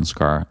cesarean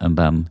scar, and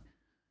then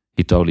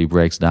he totally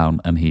breaks down,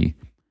 and he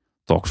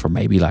talks for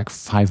maybe like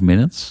 5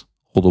 minutes,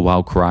 all the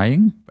while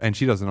crying. And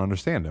she doesn't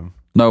understand him.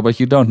 No, but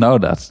you don't know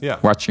that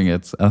watching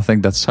it. I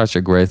think that's such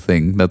a great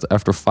thing that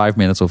after 5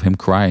 minutes of him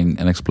crying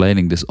and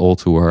explaining this all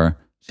to her,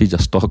 she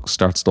just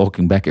starts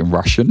talking back in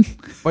Russian.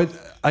 But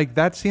like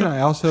that scene, I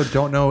also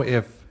don't know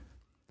if,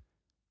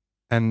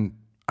 and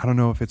I don't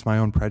know if it's my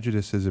own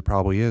prejudices, it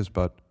probably is,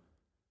 but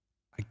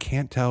I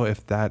can't tell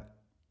if that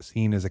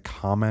scene is a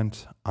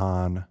comment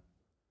on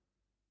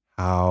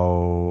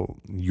how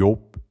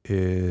Joop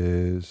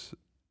is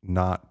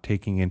not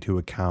taking into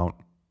account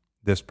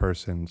this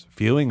person's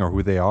feeling or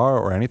who they are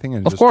or anything.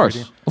 And of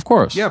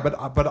course. Yeah,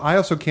 but I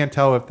also can't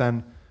tell if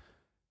then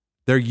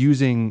they're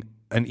using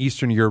an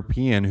Eastern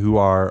European who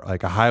are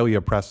like a highly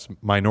oppressed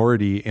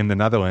minority in the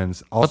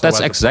Netherlands. Also, but that's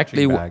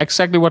exactly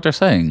what they're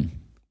saying.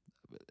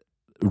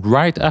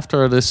 Right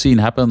after the scene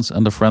happens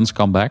and the friends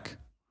come back.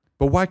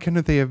 But why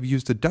couldn't they have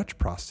used a Dutch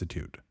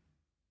prostitute?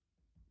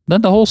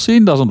 Then the whole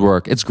scene doesn't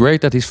work. It's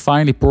great that he's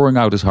finally pouring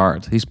out his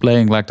heart. He's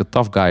playing like the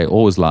tough guy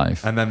all his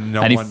life. And then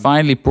he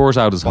finally pours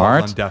out his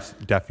heart. On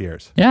deaf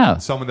ears. Yeah.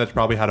 Someone that's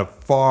probably had a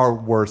far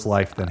worse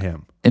life than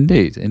him.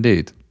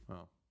 Indeed.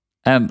 Oh.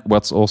 And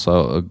what's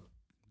also a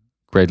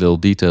great little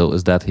detail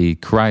is that he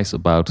cries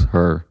about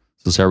her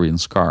cesarean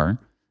scar.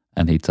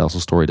 And he tells a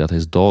story that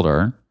his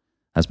daughter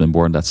has been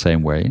born that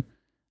same way.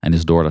 And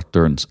his daughter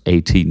turns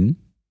 18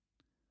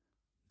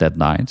 that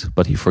night.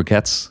 But he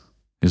forgets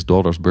his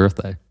daughter's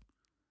birthday.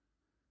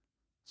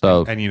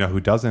 So, and you know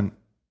who doesn't,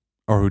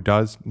 or who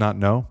does not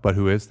know, but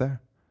who is there?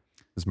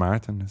 Is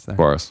Maarten is there?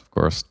 Of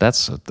course.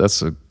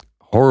 That's a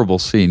horrible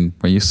scene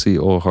when you see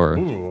all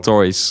her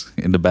toys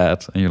in the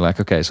bed, and you're like,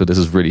 okay, so this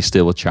is really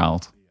still a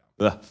child.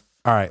 Ugh.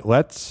 All right,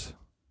 let's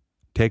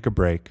take a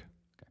break,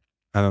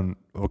 and then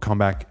we'll come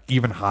back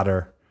even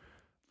hotter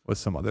with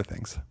some other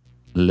things.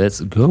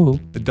 Let's go.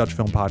 The Dutch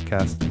Film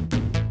Podcast.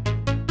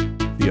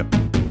 See ya.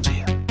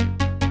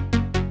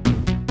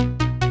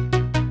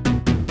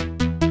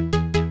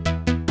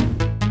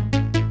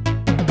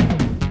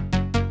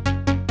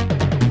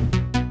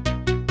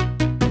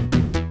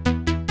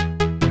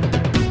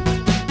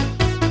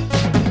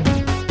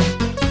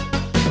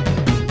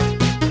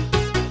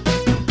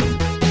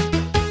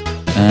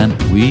 And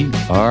we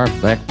are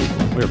back,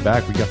 people. We're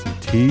back. We got some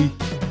tea.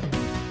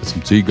 Got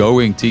some tea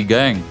going, tea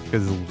gang.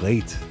 Because it's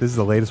late. This is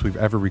the latest we've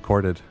ever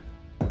recorded.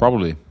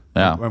 Probably,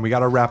 yeah. And we got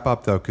to wrap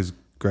up, though, because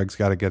Greg's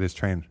got to get his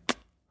train.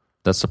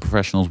 That's the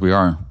professionals we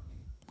are.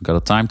 We got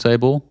a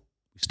timetable.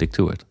 We stick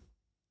to it.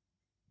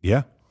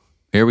 Yeah.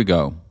 Here we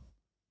go.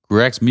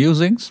 Greg's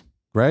musings.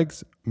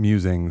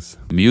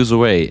 Muse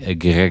away,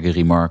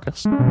 Gregory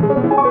Marcus.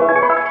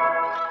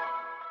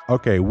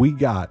 Okay, we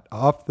got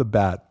off the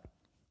bat.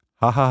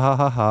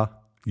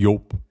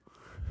 Joop.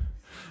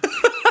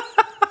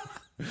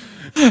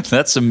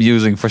 That's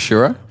amusing for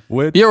sure.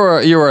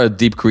 You're a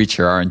deep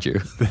creature, aren't you?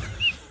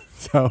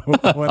 So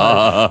when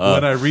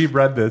I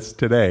reread this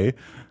today,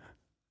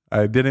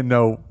 I didn't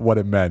know what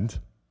it meant,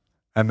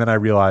 and then I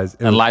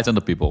realized enlighten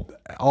the people.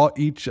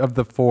 Each of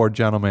the four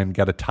gentlemen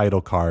get a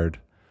title card.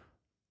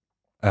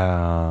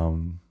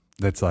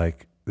 That's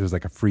like there's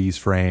like a freeze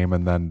frame,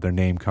 and then their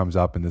name comes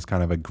up in this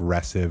kind of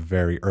aggressive,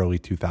 very early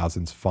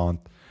 2000s font.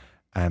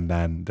 And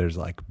then there's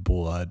like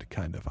blood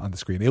kind of on the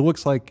screen. It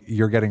looks like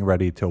you're getting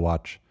ready to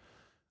watch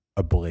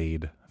a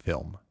Blade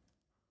film.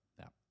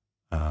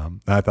 Yeah.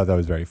 I thought that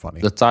was very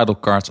funny. The title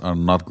cards are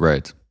not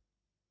great.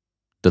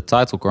 The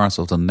title cards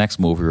of the next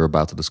movie we're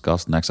about to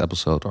discuss, next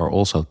episode, are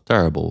also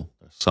terrible.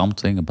 There's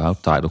something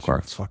about title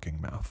cards.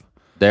 Fucking mouth.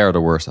 They are the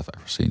worst I've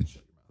ever seen.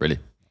 Really.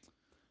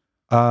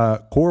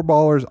 Core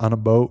ballers on a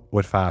boat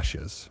with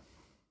fascias.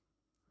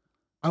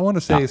 I want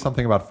to say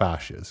something about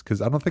fascias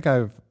because I don't think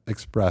I've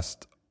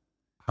expressed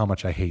how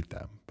much I hate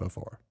them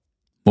before.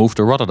 Move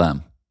to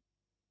Rotterdam.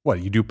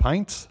 What, you do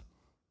pints?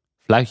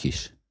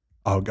 Fluitjes.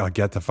 Oh, I'll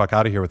get the fuck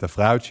out of here with the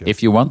fluitje.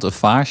 If you want a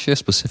vaasje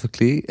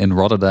specifically in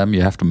Rotterdam,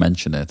 you have to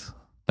mention it.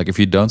 Like if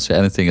you don't say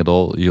anything at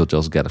all, you'll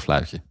just get a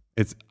fluitje.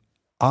 It's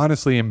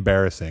honestly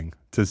embarrassing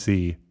to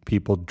see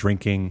people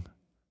drinking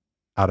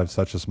out of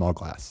such a small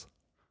glass.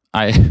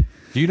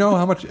 Do you know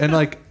how much, and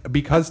like,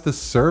 because the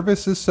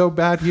service is so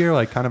bad here,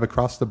 like kind of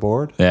across the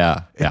board.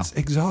 Yeah. It's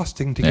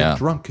exhausting to get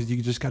drunk because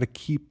you just got to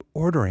keep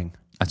ordering.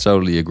 I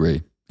totally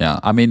agree. Yeah.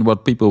 I mean,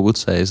 what people would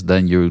say is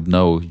then you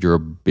know your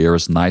beer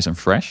is nice and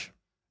fresh.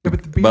 Yeah,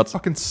 but the beer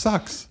fucking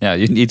sucks. Yeah.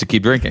 You need to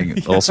keep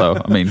drinking also.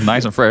 I mean,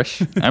 nice and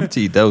fresh.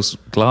 Empty those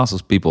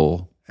glasses,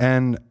 people.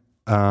 And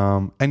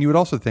you would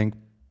also think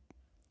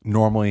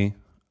normally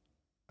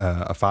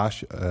a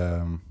fash,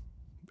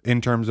 in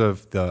terms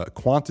of the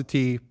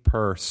quantity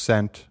per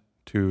cent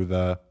to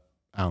the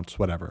ounce,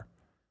 whatever,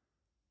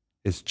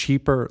 is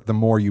cheaper the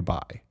more you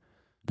buy.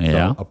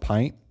 Yeah. So a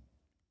pint,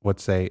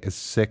 let's say, is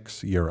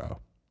 €6.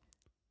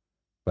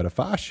 But a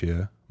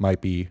fascia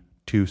might be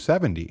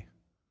 $2.70.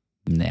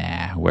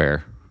 Nah,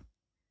 where?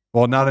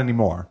 Well, not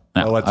anymore.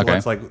 No,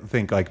 Let's like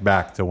think like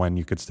back to when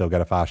you could still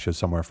get a fascia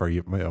somewhere for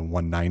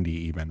 $1.90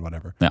 even,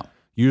 whatever. No.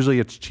 Usually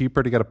it's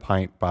cheaper to get a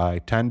pint by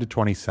 10 to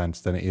 20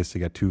 cents than it is to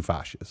get 2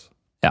 fascias.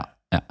 Yeah.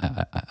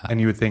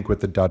 And you would think with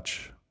the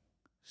Dutch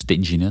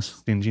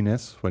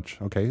stinginess,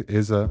 which, okay,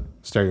 is a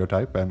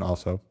stereotype and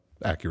also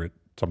accurate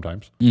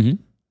sometimes. Mm-hmm.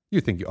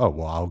 You think, oh,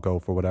 well, I'll go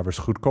for whatever's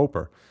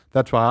goedkoper.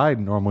 That's why I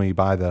normally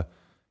buy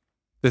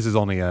this is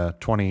only a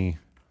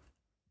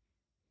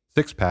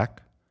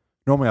 26-pack.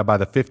 Normally I buy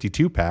the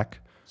 52-pack.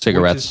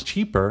 Cigarettes. Which is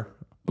cheaper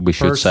We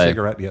should per say.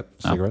 cigarette. Yep,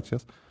 cigarettes,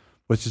 yes.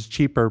 Which is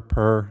cheaper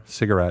per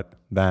cigarette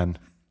than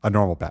a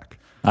normal pack.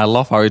 I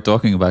love how you're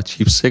talking about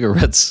cheap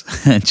cigarettes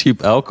and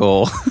cheap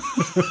alcohol.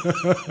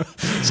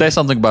 Say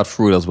something about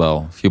fruit as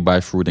well. If you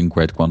buy fruit in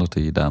great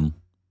quantity, then...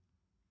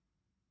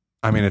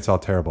 I mean, it's all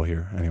terrible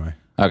here anyway.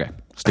 Okay.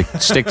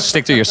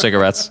 Stick to your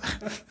cigarettes.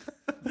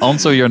 On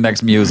to your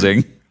next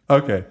musing.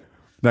 Okay.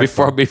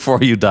 Before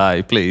you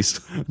die, please.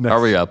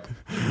 Hurry up.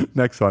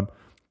 Next one.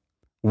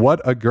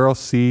 What a girl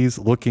sees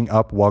looking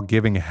up while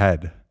giving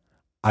head.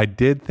 I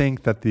did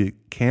think that the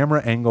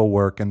camera angle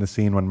work in the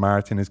scene when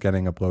Martin is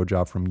getting a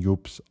blowjob from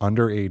Joop's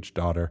underage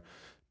daughter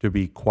to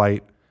be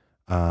quite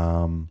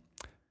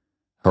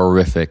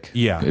horrific.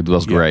 Yeah. It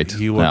was great.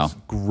 He looks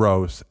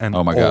gross and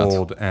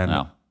old.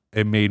 And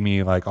it made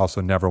me like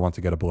also never want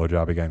to get a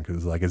blowjob again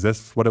because like, is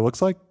this what it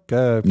looks like?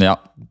 Yeah.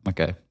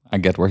 Okay. I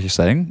get what you're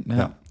saying.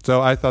 Yeah.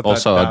 So I thought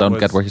also I don't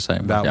get what you're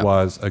saying. That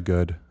was a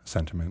good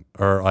sentiment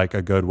or like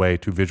a good way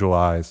to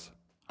visualize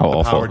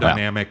the power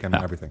dynamic and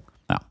everything.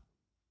 Yeah.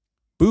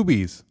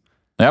 Boobies.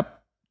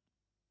 Yep.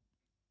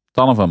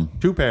 Ton of them.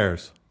 2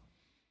 pairs.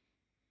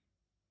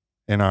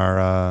 In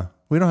our,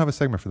 we don't have a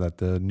segment for that.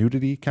 The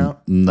nudity count?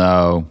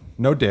 No.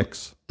 No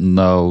dicks.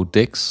 No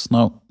dicks.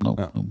 No.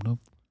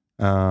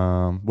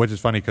 Which is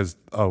funny because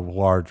a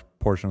large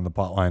portion of the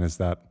plot line is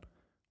that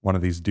one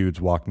of these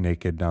dudes walked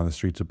naked down the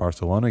streets of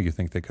Barcelona. You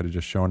think they could have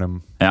just shown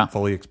him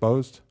fully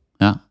exposed?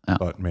 Yeah.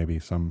 But maybe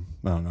some,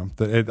 I don't know.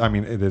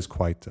 It is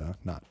quite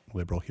not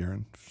liberal here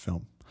in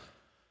film.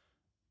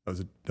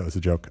 That was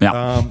a joke.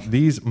 Yeah.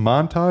 These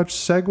montage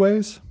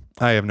segues,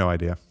 I have no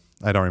idea.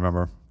 I don't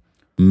remember.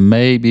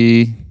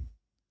 Maybe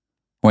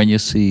when you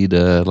see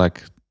the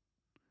like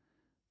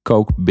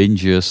coke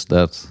binges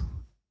that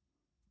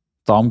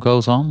Tom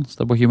goes on. Is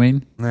that what you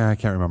mean? Nah, I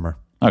can't remember.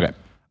 Okay.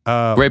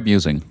 Great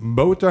musing.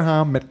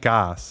 Boterham met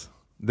kaas.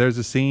 There's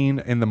a scene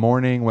in the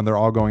morning when they're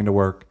all going to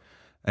work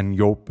and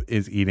Joop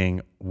is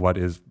eating what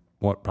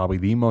probably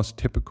the most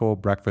typical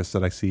breakfast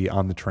that I see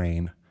on the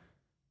train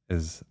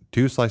is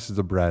 2 slices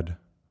of bread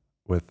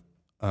with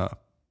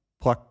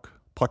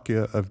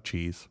plukje of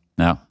cheese.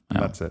 Yeah.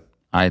 That's it.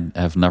 I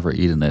have never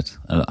eaten it,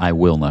 and I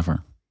will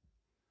never.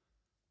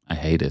 I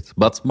hate it.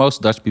 But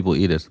most Dutch people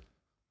eat it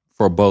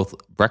for both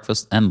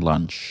breakfast and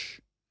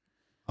lunch.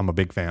 I'm a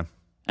big fan.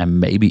 And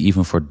maybe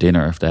even for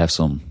dinner if they have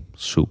some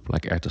soup,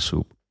 like erwten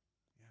soup.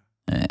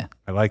 Yeah.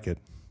 I like it.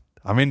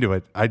 I'm into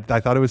it. I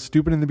thought it was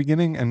stupid in the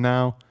beginning, and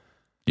now...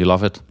 You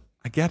love it?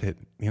 I get it,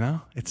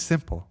 It's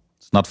simple.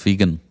 It's not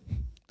vegan.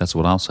 That's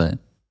what I'll say.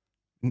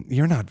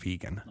 You're not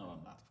vegan. No,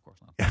 I'm not. Of course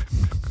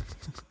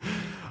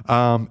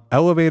not.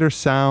 Elevator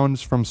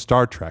sounds from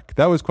Star Trek.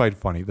 That was quite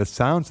funny. The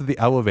sounds of the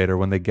elevator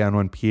when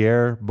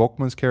Pierre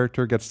Bokman's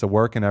character gets to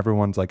work and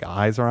everyone's like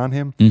eyes are on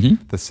him.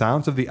 Mm-hmm. The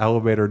sounds of the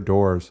elevator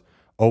doors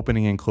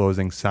opening and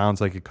closing sounds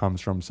like it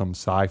comes from some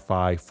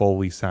sci-fi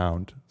Foley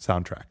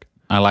soundtrack.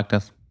 I like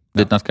that.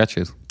 Did not catch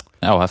it.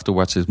 I'll have to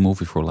watch this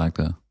movie for like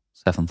the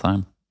 7th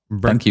time.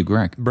 Thank you,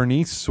 Greg.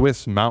 Bernese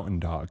Swiss Mountain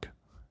Dog.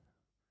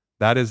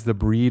 That is the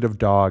breed of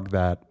dog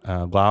that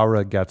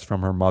Laura gets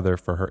from her mother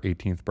for her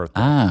 18th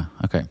birthday. Ah,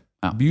 okay.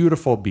 Oh.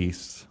 Beautiful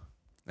beast.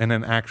 And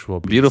an actual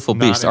beast. Beautiful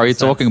beast. Are you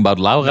talking about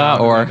Laura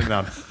or?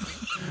 No.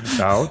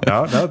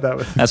 That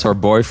was... That's her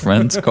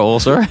boyfriend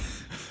calls her.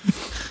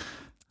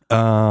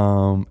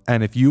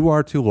 And if you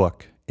are to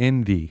look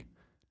in the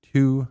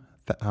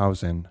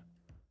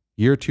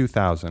year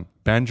 2000,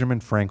 Benjamin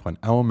Franklin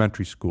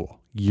Elementary School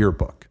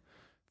yearbook,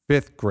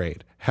 5th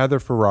grade, Heather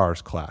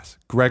Farrar's class,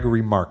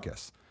 Gregory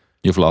Marcus.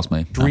 You've lost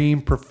me.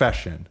 Dream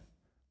profession,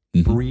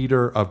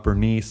 breeder of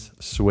Bernese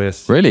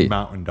Swiss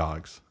mountain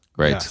dogs.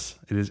 Great. Yes,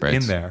 it is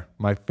in there.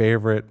 My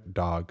favorite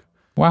dog.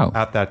 Wow.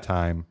 At that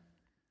time.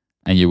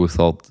 And you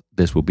thought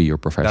this would be your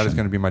profession. That is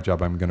going to be my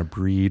job. I'm going to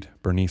breed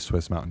Bernese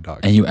Swiss mountain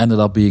dogs. And you ended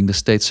up being the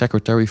state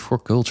secretary for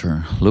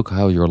culture. Look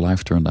how your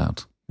life turned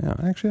out. Yeah,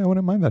 actually, I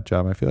wouldn't mind that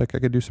job. I feel like I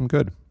could do some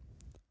good.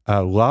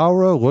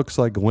 Laura looks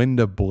like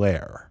Linda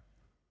Blair.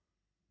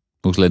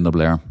 Who's Linda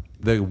Blair?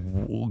 The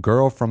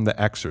girl from The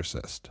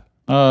Exorcist.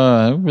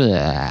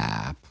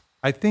 Yeah.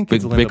 I think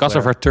it's Linda because Blair.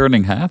 Of her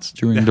turning head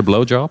during the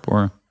blowjob,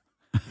 or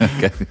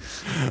okay.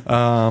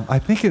 I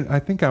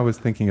think I was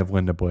thinking of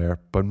Linda Blair,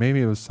 but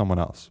maybe it was someone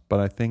else. But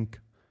I think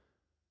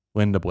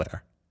Linda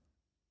Blair,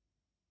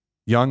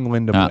 young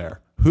Linda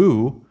Blair,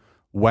 who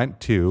went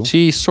to...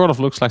 She sort of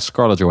looks like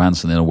Scarlett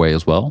Johansson in a way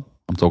as well.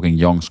 I'm talking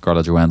young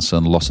Scarlett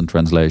Johansson, Lost in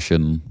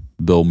Translation,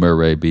 Bill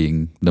Murray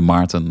being the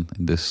Martin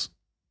in this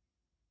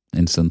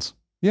instance.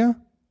 Yeah.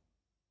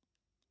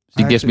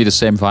 She gives me the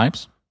same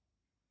vibes.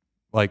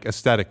 Like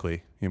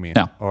aesthetically, you mean?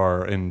 Yeah.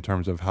 Or in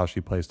terms of how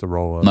she plays the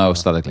role of... No,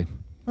 aesthetically.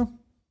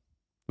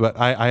 But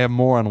I have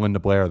more on Linda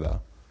Blair,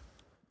 though.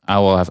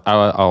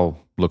 I'll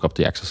look up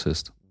The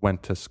Exorcist.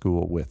 Went to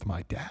school with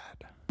my dad.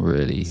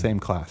 Really? Same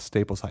class,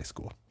 Staples High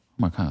School. Oh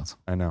my God.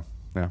 I know.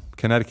 Yeah.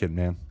 Connecticut,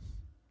 man.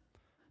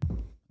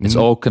 It's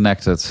all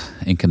connected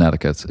in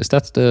Connecticut. Is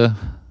that the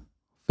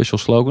official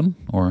slogan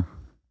or?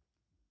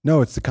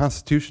 No, it's the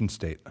Constitution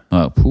state.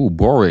 Oh,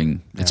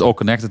 boring. Yeah. It's all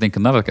connected in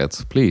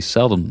Connecticut. Please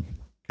sell them.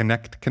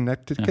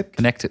 Connecticut? Yeah,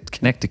 Connecticut.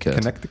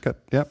 Connecticut.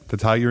 Yeah,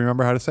 that's how you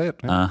remember how to say it.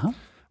 Yeah. Uh-huh.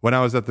 When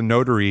I was at the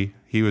notary,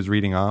 he was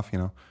reading off,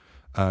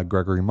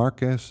 Gregory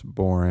Marcus,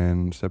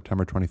 born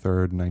September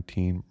 23rd,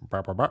 19...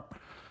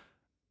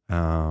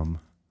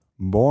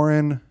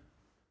 born...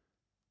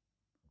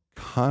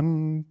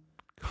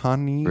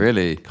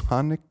 Really?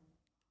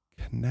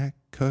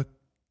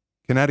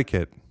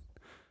 Connecticut.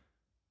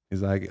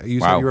 He's like,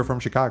 you said you were from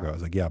Chicago. I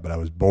was like, yeah, but I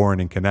was born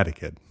in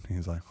Connecticut.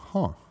 He's like,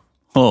 huh.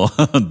 Oh,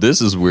 this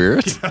is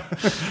weird.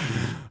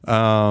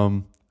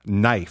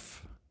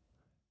 Knife.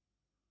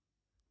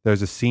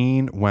 There's a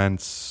scene when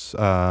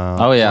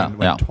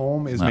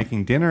Tom is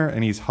making dinner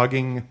and he's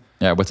hugging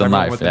with a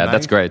knife.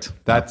 That's great.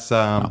 That's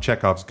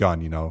Chekhov's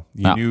gun,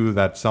 You knew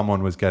that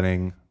someone was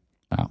getting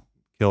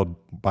killed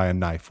by a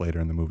knife later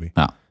in the movie.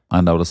 Yeah,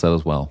 I noticed that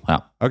as well. Yeah.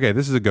 Okay,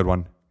 this is a good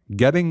one.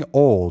 Getting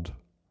old,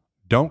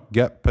 don't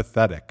get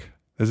pathetic.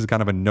 This is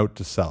kind of a note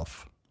to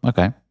self.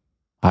 Okay.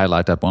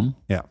 Highlight that one.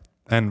 Yeah.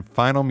 And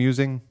final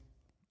musing,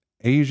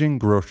 Asian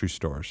grocery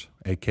stores,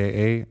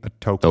 a.k.a. a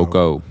toko.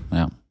 Toko,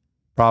 yeah.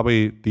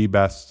 Probably the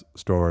best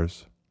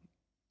stores.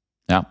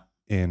 Yeah.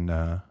 In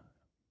the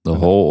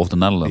whole of the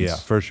Netherlands. Yeah,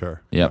 for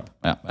sure. Yep.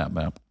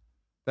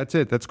 That's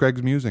it. That's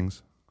Greg's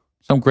musings.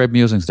 Some great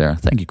musings there.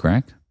 Thank you,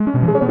 Greg.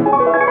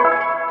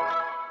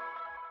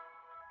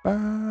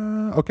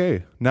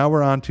 Okay, now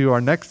we're on to our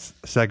next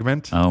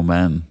segment. Oh,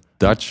 man.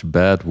 Dutch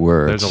bad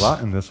words. There's a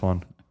lot in this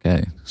one.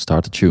 Okay,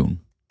 start the tune.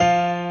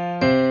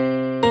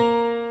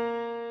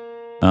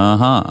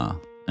 Uh-huh.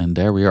 And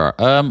there we are.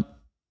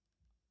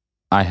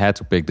 I had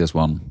to pick this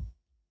one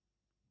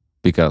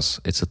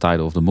because it's the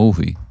title of the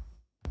movie,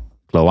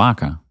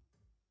 Cloaca.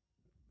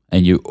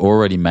 And you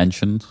already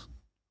mentioned,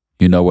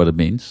 you know what it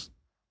means.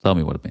 Tell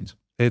me what it means.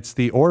 It's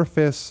the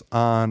orifice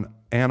on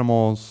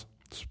animals,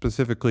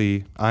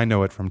 specifically, I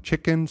know it from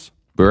chickens.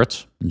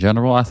 Birds in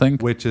general, I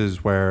think. Which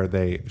is where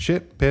they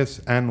shit, piss,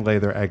 and lay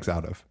their eggs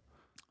out of.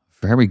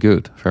 Very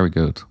good, very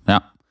good. Yeah.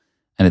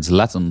 And it's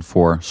Latin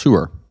for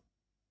sewer.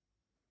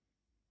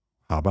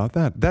 How about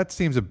that? That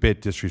seems a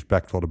bit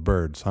disrespectful to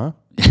birds, huh?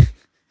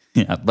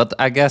 Yeah, but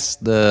I guess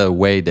the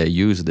way they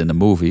use it in the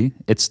movie,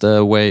 it's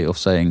the way of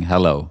saying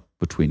hello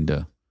between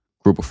the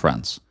group of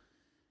friends.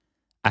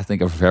 I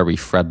think a very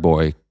frat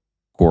boy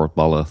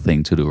kortballen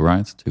thing to do,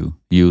 right? To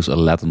use a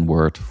Latin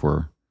word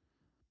for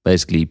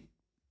basically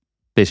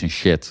piss and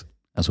shit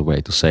as a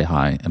way to say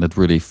hi. And it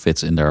really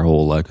fits in their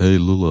whole like, hey,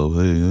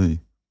 Lulu,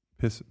 hey.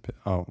 Piss.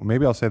 Oh,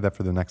 maybe I'll say that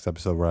for the next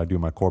episode where I do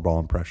my kortbal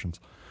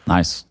impressions.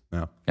 Nice.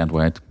 Yeah. Can't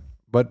wait.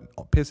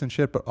 But piss and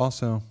shit, but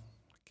also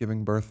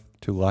giving birth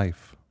to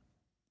life.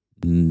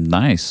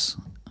 Nice.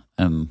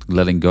 And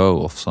letting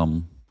go of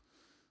some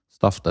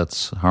stuff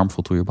that's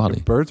harmful to your body.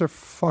 The birds are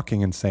fucking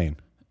insane.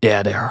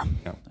 Yeah, they are.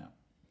 Yeah.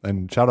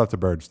 And shout out to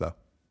birds, though.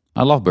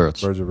 I love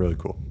birds. Birds are really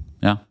cool.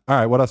 Yeah. All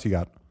right, what else you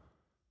got?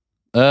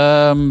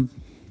 That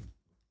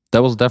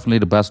was definitely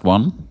the best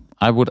one.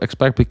 I would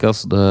expect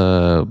because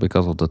of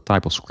the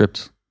type of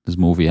script this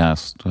movie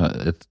has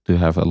to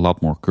have a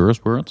lot more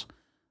curse words.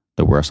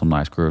 There were some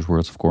nice curse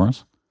words, of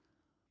course,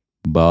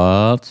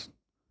 but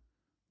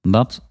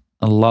not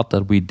a lot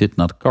that we did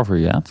not cover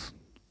yet.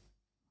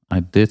 I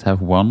did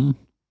have one.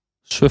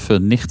 Suffe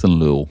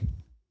nichtenlul.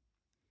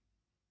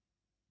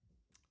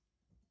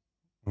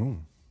 Oh.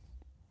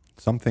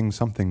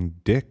 Something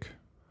dick.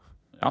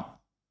 Ja.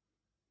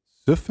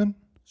 Suffen?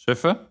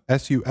 Suffe.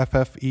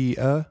 S-U-F-F-E.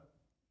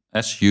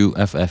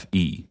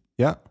 S-U-F-F-E.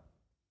 Ja.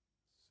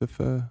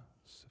 Suffe.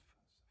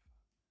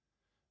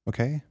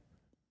 Okay.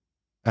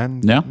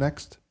 And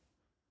next?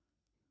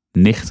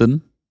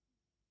 Nichten.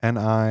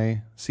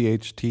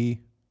 N-I-C-H-T.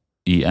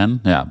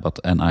 E-N. Yeah, but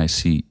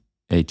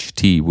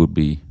N-I-C-H-T would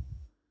be...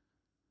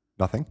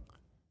 Nothing?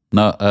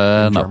 No,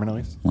 in no. German at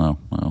least? No.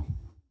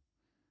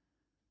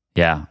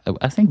 Yeah,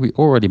 I think we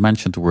already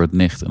mentioned the word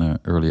nicht in an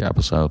earlier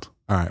episode.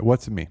 All right,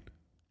 what's it mean?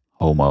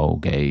 Homo,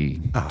 gay,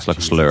 it's like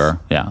a slur.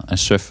 Yeah, and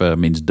suffe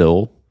means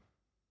dull.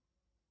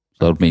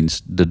 So it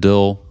means the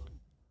dull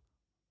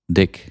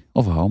dick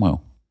of a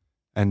homo.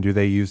 And do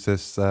they use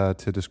this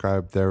to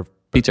describe their...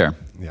 Peter.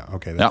 Yeah,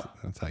 okay,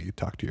 that's how you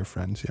talk to your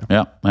friends,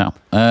 yeah. Yeah.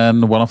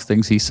 And one of the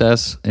things he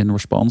says in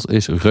response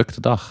is ruk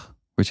de dag,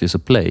 which is a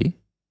play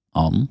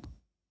on...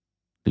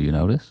 Do you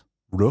know this?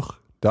 Rug,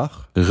 dag?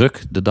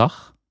 Ruk de dag.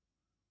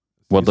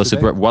 What does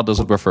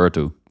it refer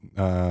to?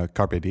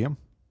 Carpe diem.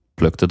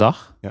 Pluk de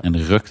dag. Ja. En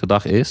ruk de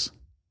dag is?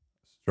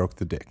 Stroke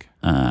the dick.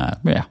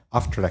 Yeah.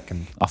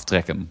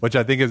 Aftrekken. Which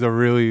I think is a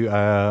really,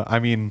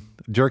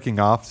 jerking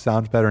off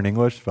sounds better in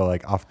English, but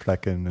like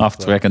aftrekken.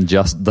 Aftrekken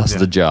just does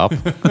the job.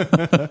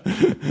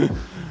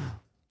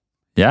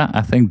 Yeah,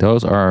 I think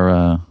those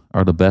are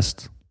the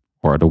best,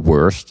 or the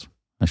worst,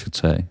 I should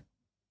say,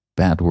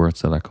 bad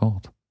words that I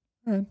called.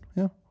 Right,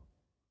 yeah.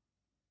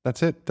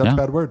 That's it. That's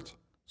bad words.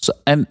 So,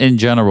 and in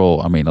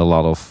general, I mean, a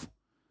lot of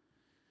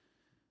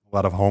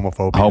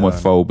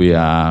homophobia,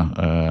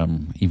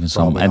 even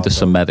some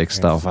anti-Semitic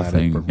stuff, I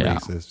think.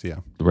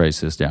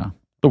 Racist, yeah.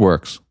 The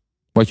works.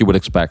 What you would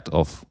expect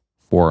of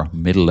 4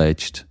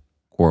 middle-aged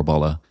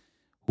koorballen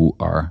who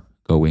are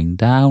going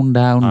down.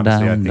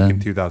 Honestly, I think in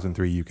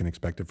 2003 you can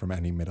expect it from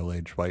any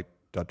middle-aged white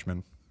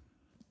Dutchman.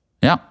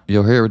 Yeah,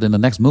 you'll hear it in the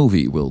next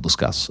movie we'll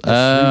discuss.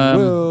 Yes,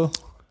 we will.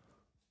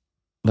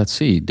 Let's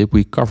see. Did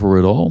we cover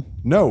it all?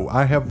 No,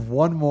 I have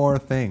one more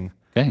thing.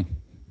 Okay.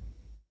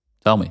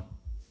 Tell me.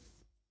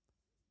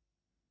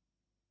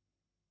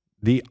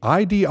 The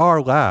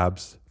IDR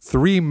Labs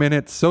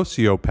 3-minute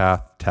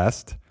sociopath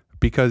test,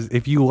 because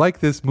if you like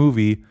this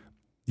movie,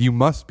 you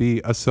must be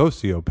a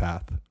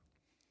sociopath.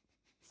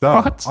 So,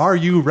 what? Are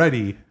you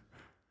ready?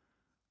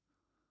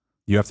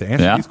 You have to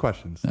answer these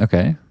questions.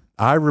 Okay.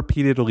 I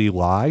repeatedly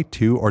lie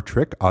to or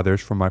trick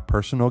others for my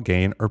personal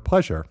gain or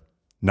pleasure.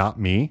 Not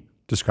me.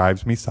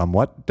 Describes me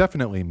somewhat.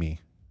 Definitely me.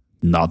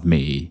 Not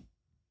me.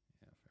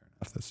 Yeah, fair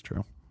enough. That's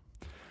true.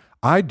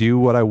 I do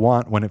what I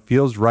want when it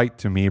feels right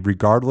to me,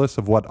 regardless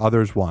of what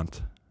others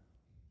want.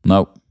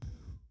 No.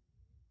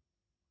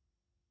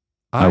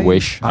 I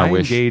wish. I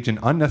engage in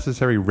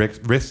unnecessary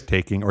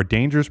risk-taking or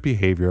dangerous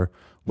behavior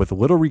with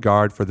little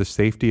regard for the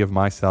safety of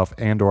myself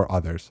and or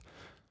others.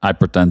 I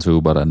pretend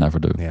to, but I never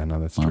do. Yeah, no,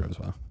 that's true as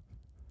well.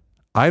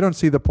 I don't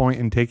see the point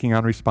in taking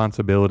on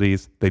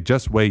responsibilities. They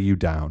just weigh you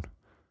down.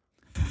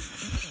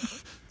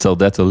 Tell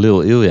that to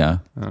Lil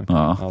Ilya. Okay,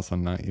 also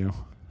not you.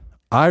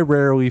 I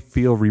rarely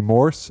feel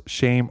remorse,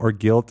 shame, or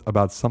guilt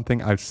about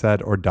something I've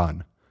said or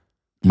done.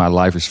 My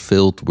life is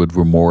filled with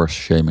remorse,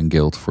 shame, and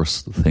guilt for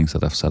things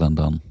that I've said and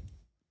done.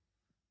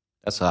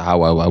 That's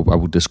how I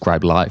would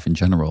describe life in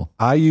general.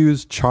 I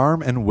use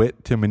charm and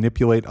wit to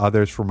manipulate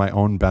others for my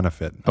own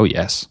benefit. Oh,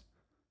 yes.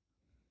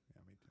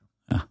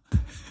 Yeah.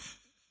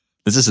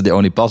 This is the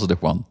only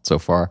positive one so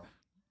far.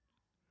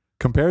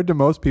 Compared to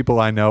most people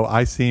I know,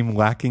 I seem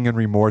lacking in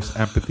remorse,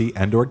 empathy,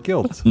 and or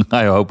guilt.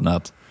 I hope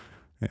not.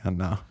 Yeah,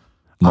 no.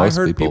 Most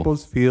I hurt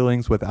people's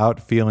feelings without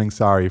feeling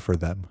sorry for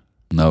them.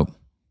 No.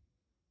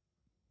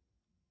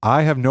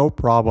 I have no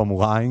problem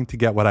lying to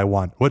get what I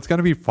want. What's going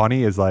to be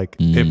funny is like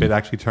if it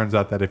actually turns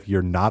out that if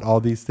you're not all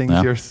these things,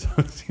 you're a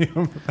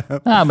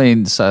sociopath. I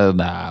mean, so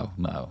no.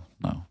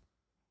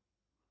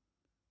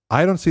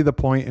 I don't see the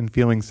point in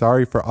feeling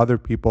sorry for other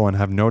people and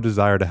have no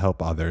desire to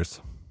help others.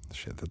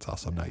 Shit, that's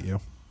also not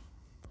you.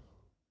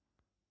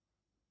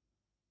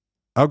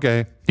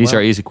 Okay. These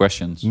are easy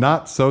questions.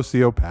 Not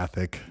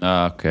sociopathic.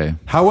 Okay.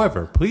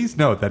 However, please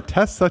note that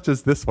tests such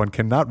as this one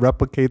cannot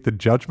replicate the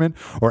judgment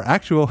or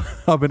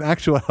of an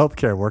actual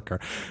healthcare worker.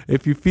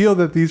 If you feel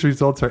that these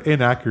results are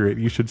inaccurate,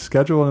 you should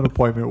schedule an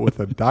appointment with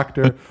a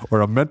doctor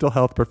or a mental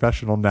health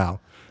professional now.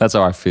 That's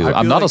how I feel.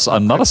 I'm not a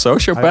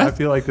sociopath. I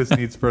feel like this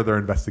needs further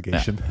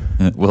investigation.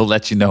 Yeah. We'll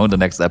let you know in the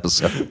next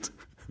episode.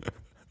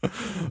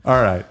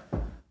 All right.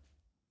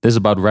 This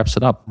about wraps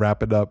it up.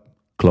 Wrap it up.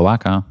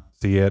 Cloaca.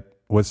 See it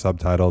with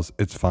subtitles.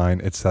 It's fine.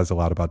 It says a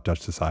lot about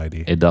Dutch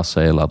society. It does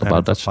say a lot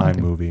about Dutch society. It's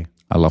a fine movie.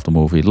 I love the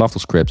movie. Love the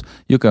script.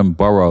 You can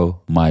borrow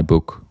my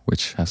book,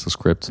 which has the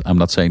script. I'm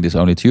not saying this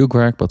only to you,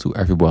 Greg, but to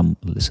everyone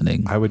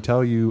listening. I would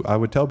tell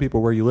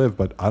people where you live,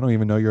 but I don't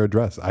even know your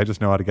address. I just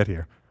know how to get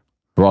here.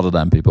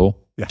 Rotterdam, people.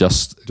 Yeah.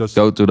 Just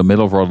go to the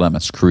middle of Rotterdam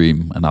and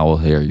scream, and I will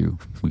hear you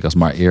because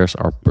my ears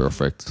are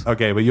perfect.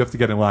 Okay, but you have to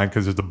get in line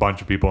because there's a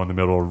bunch of people in the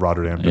middle of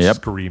Rotterdam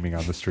just screaming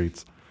on the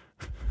streets.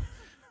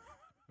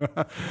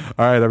 All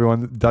right,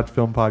 everyone. Dutch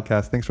Film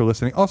Podcast. Thanks for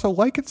listening. Also,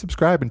 like and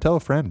subscribe and tell a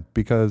friend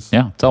because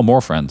tell more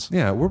friends.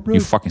 Yeah, we're really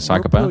you fucking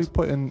psychopath. We're really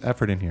putting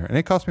effort in here, and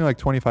it cost me like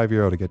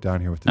 €25 to get down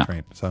here with the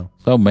train. So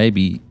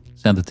maybe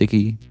send a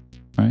tikkie,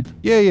 right?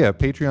 Yeah.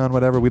 Patreon,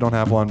 whatever. We don't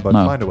have one, but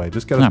find a way.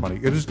 Just get us money.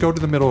 Just go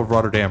to the middle of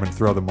Rotterdam and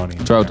throw the money.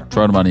 Throw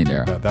the money in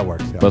there. Yeah, that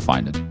works. Yeah. But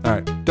find it. All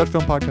right, Dutch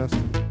Film Podcast.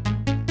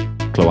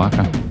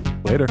 Cloaca.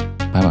 Later.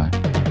 Bye.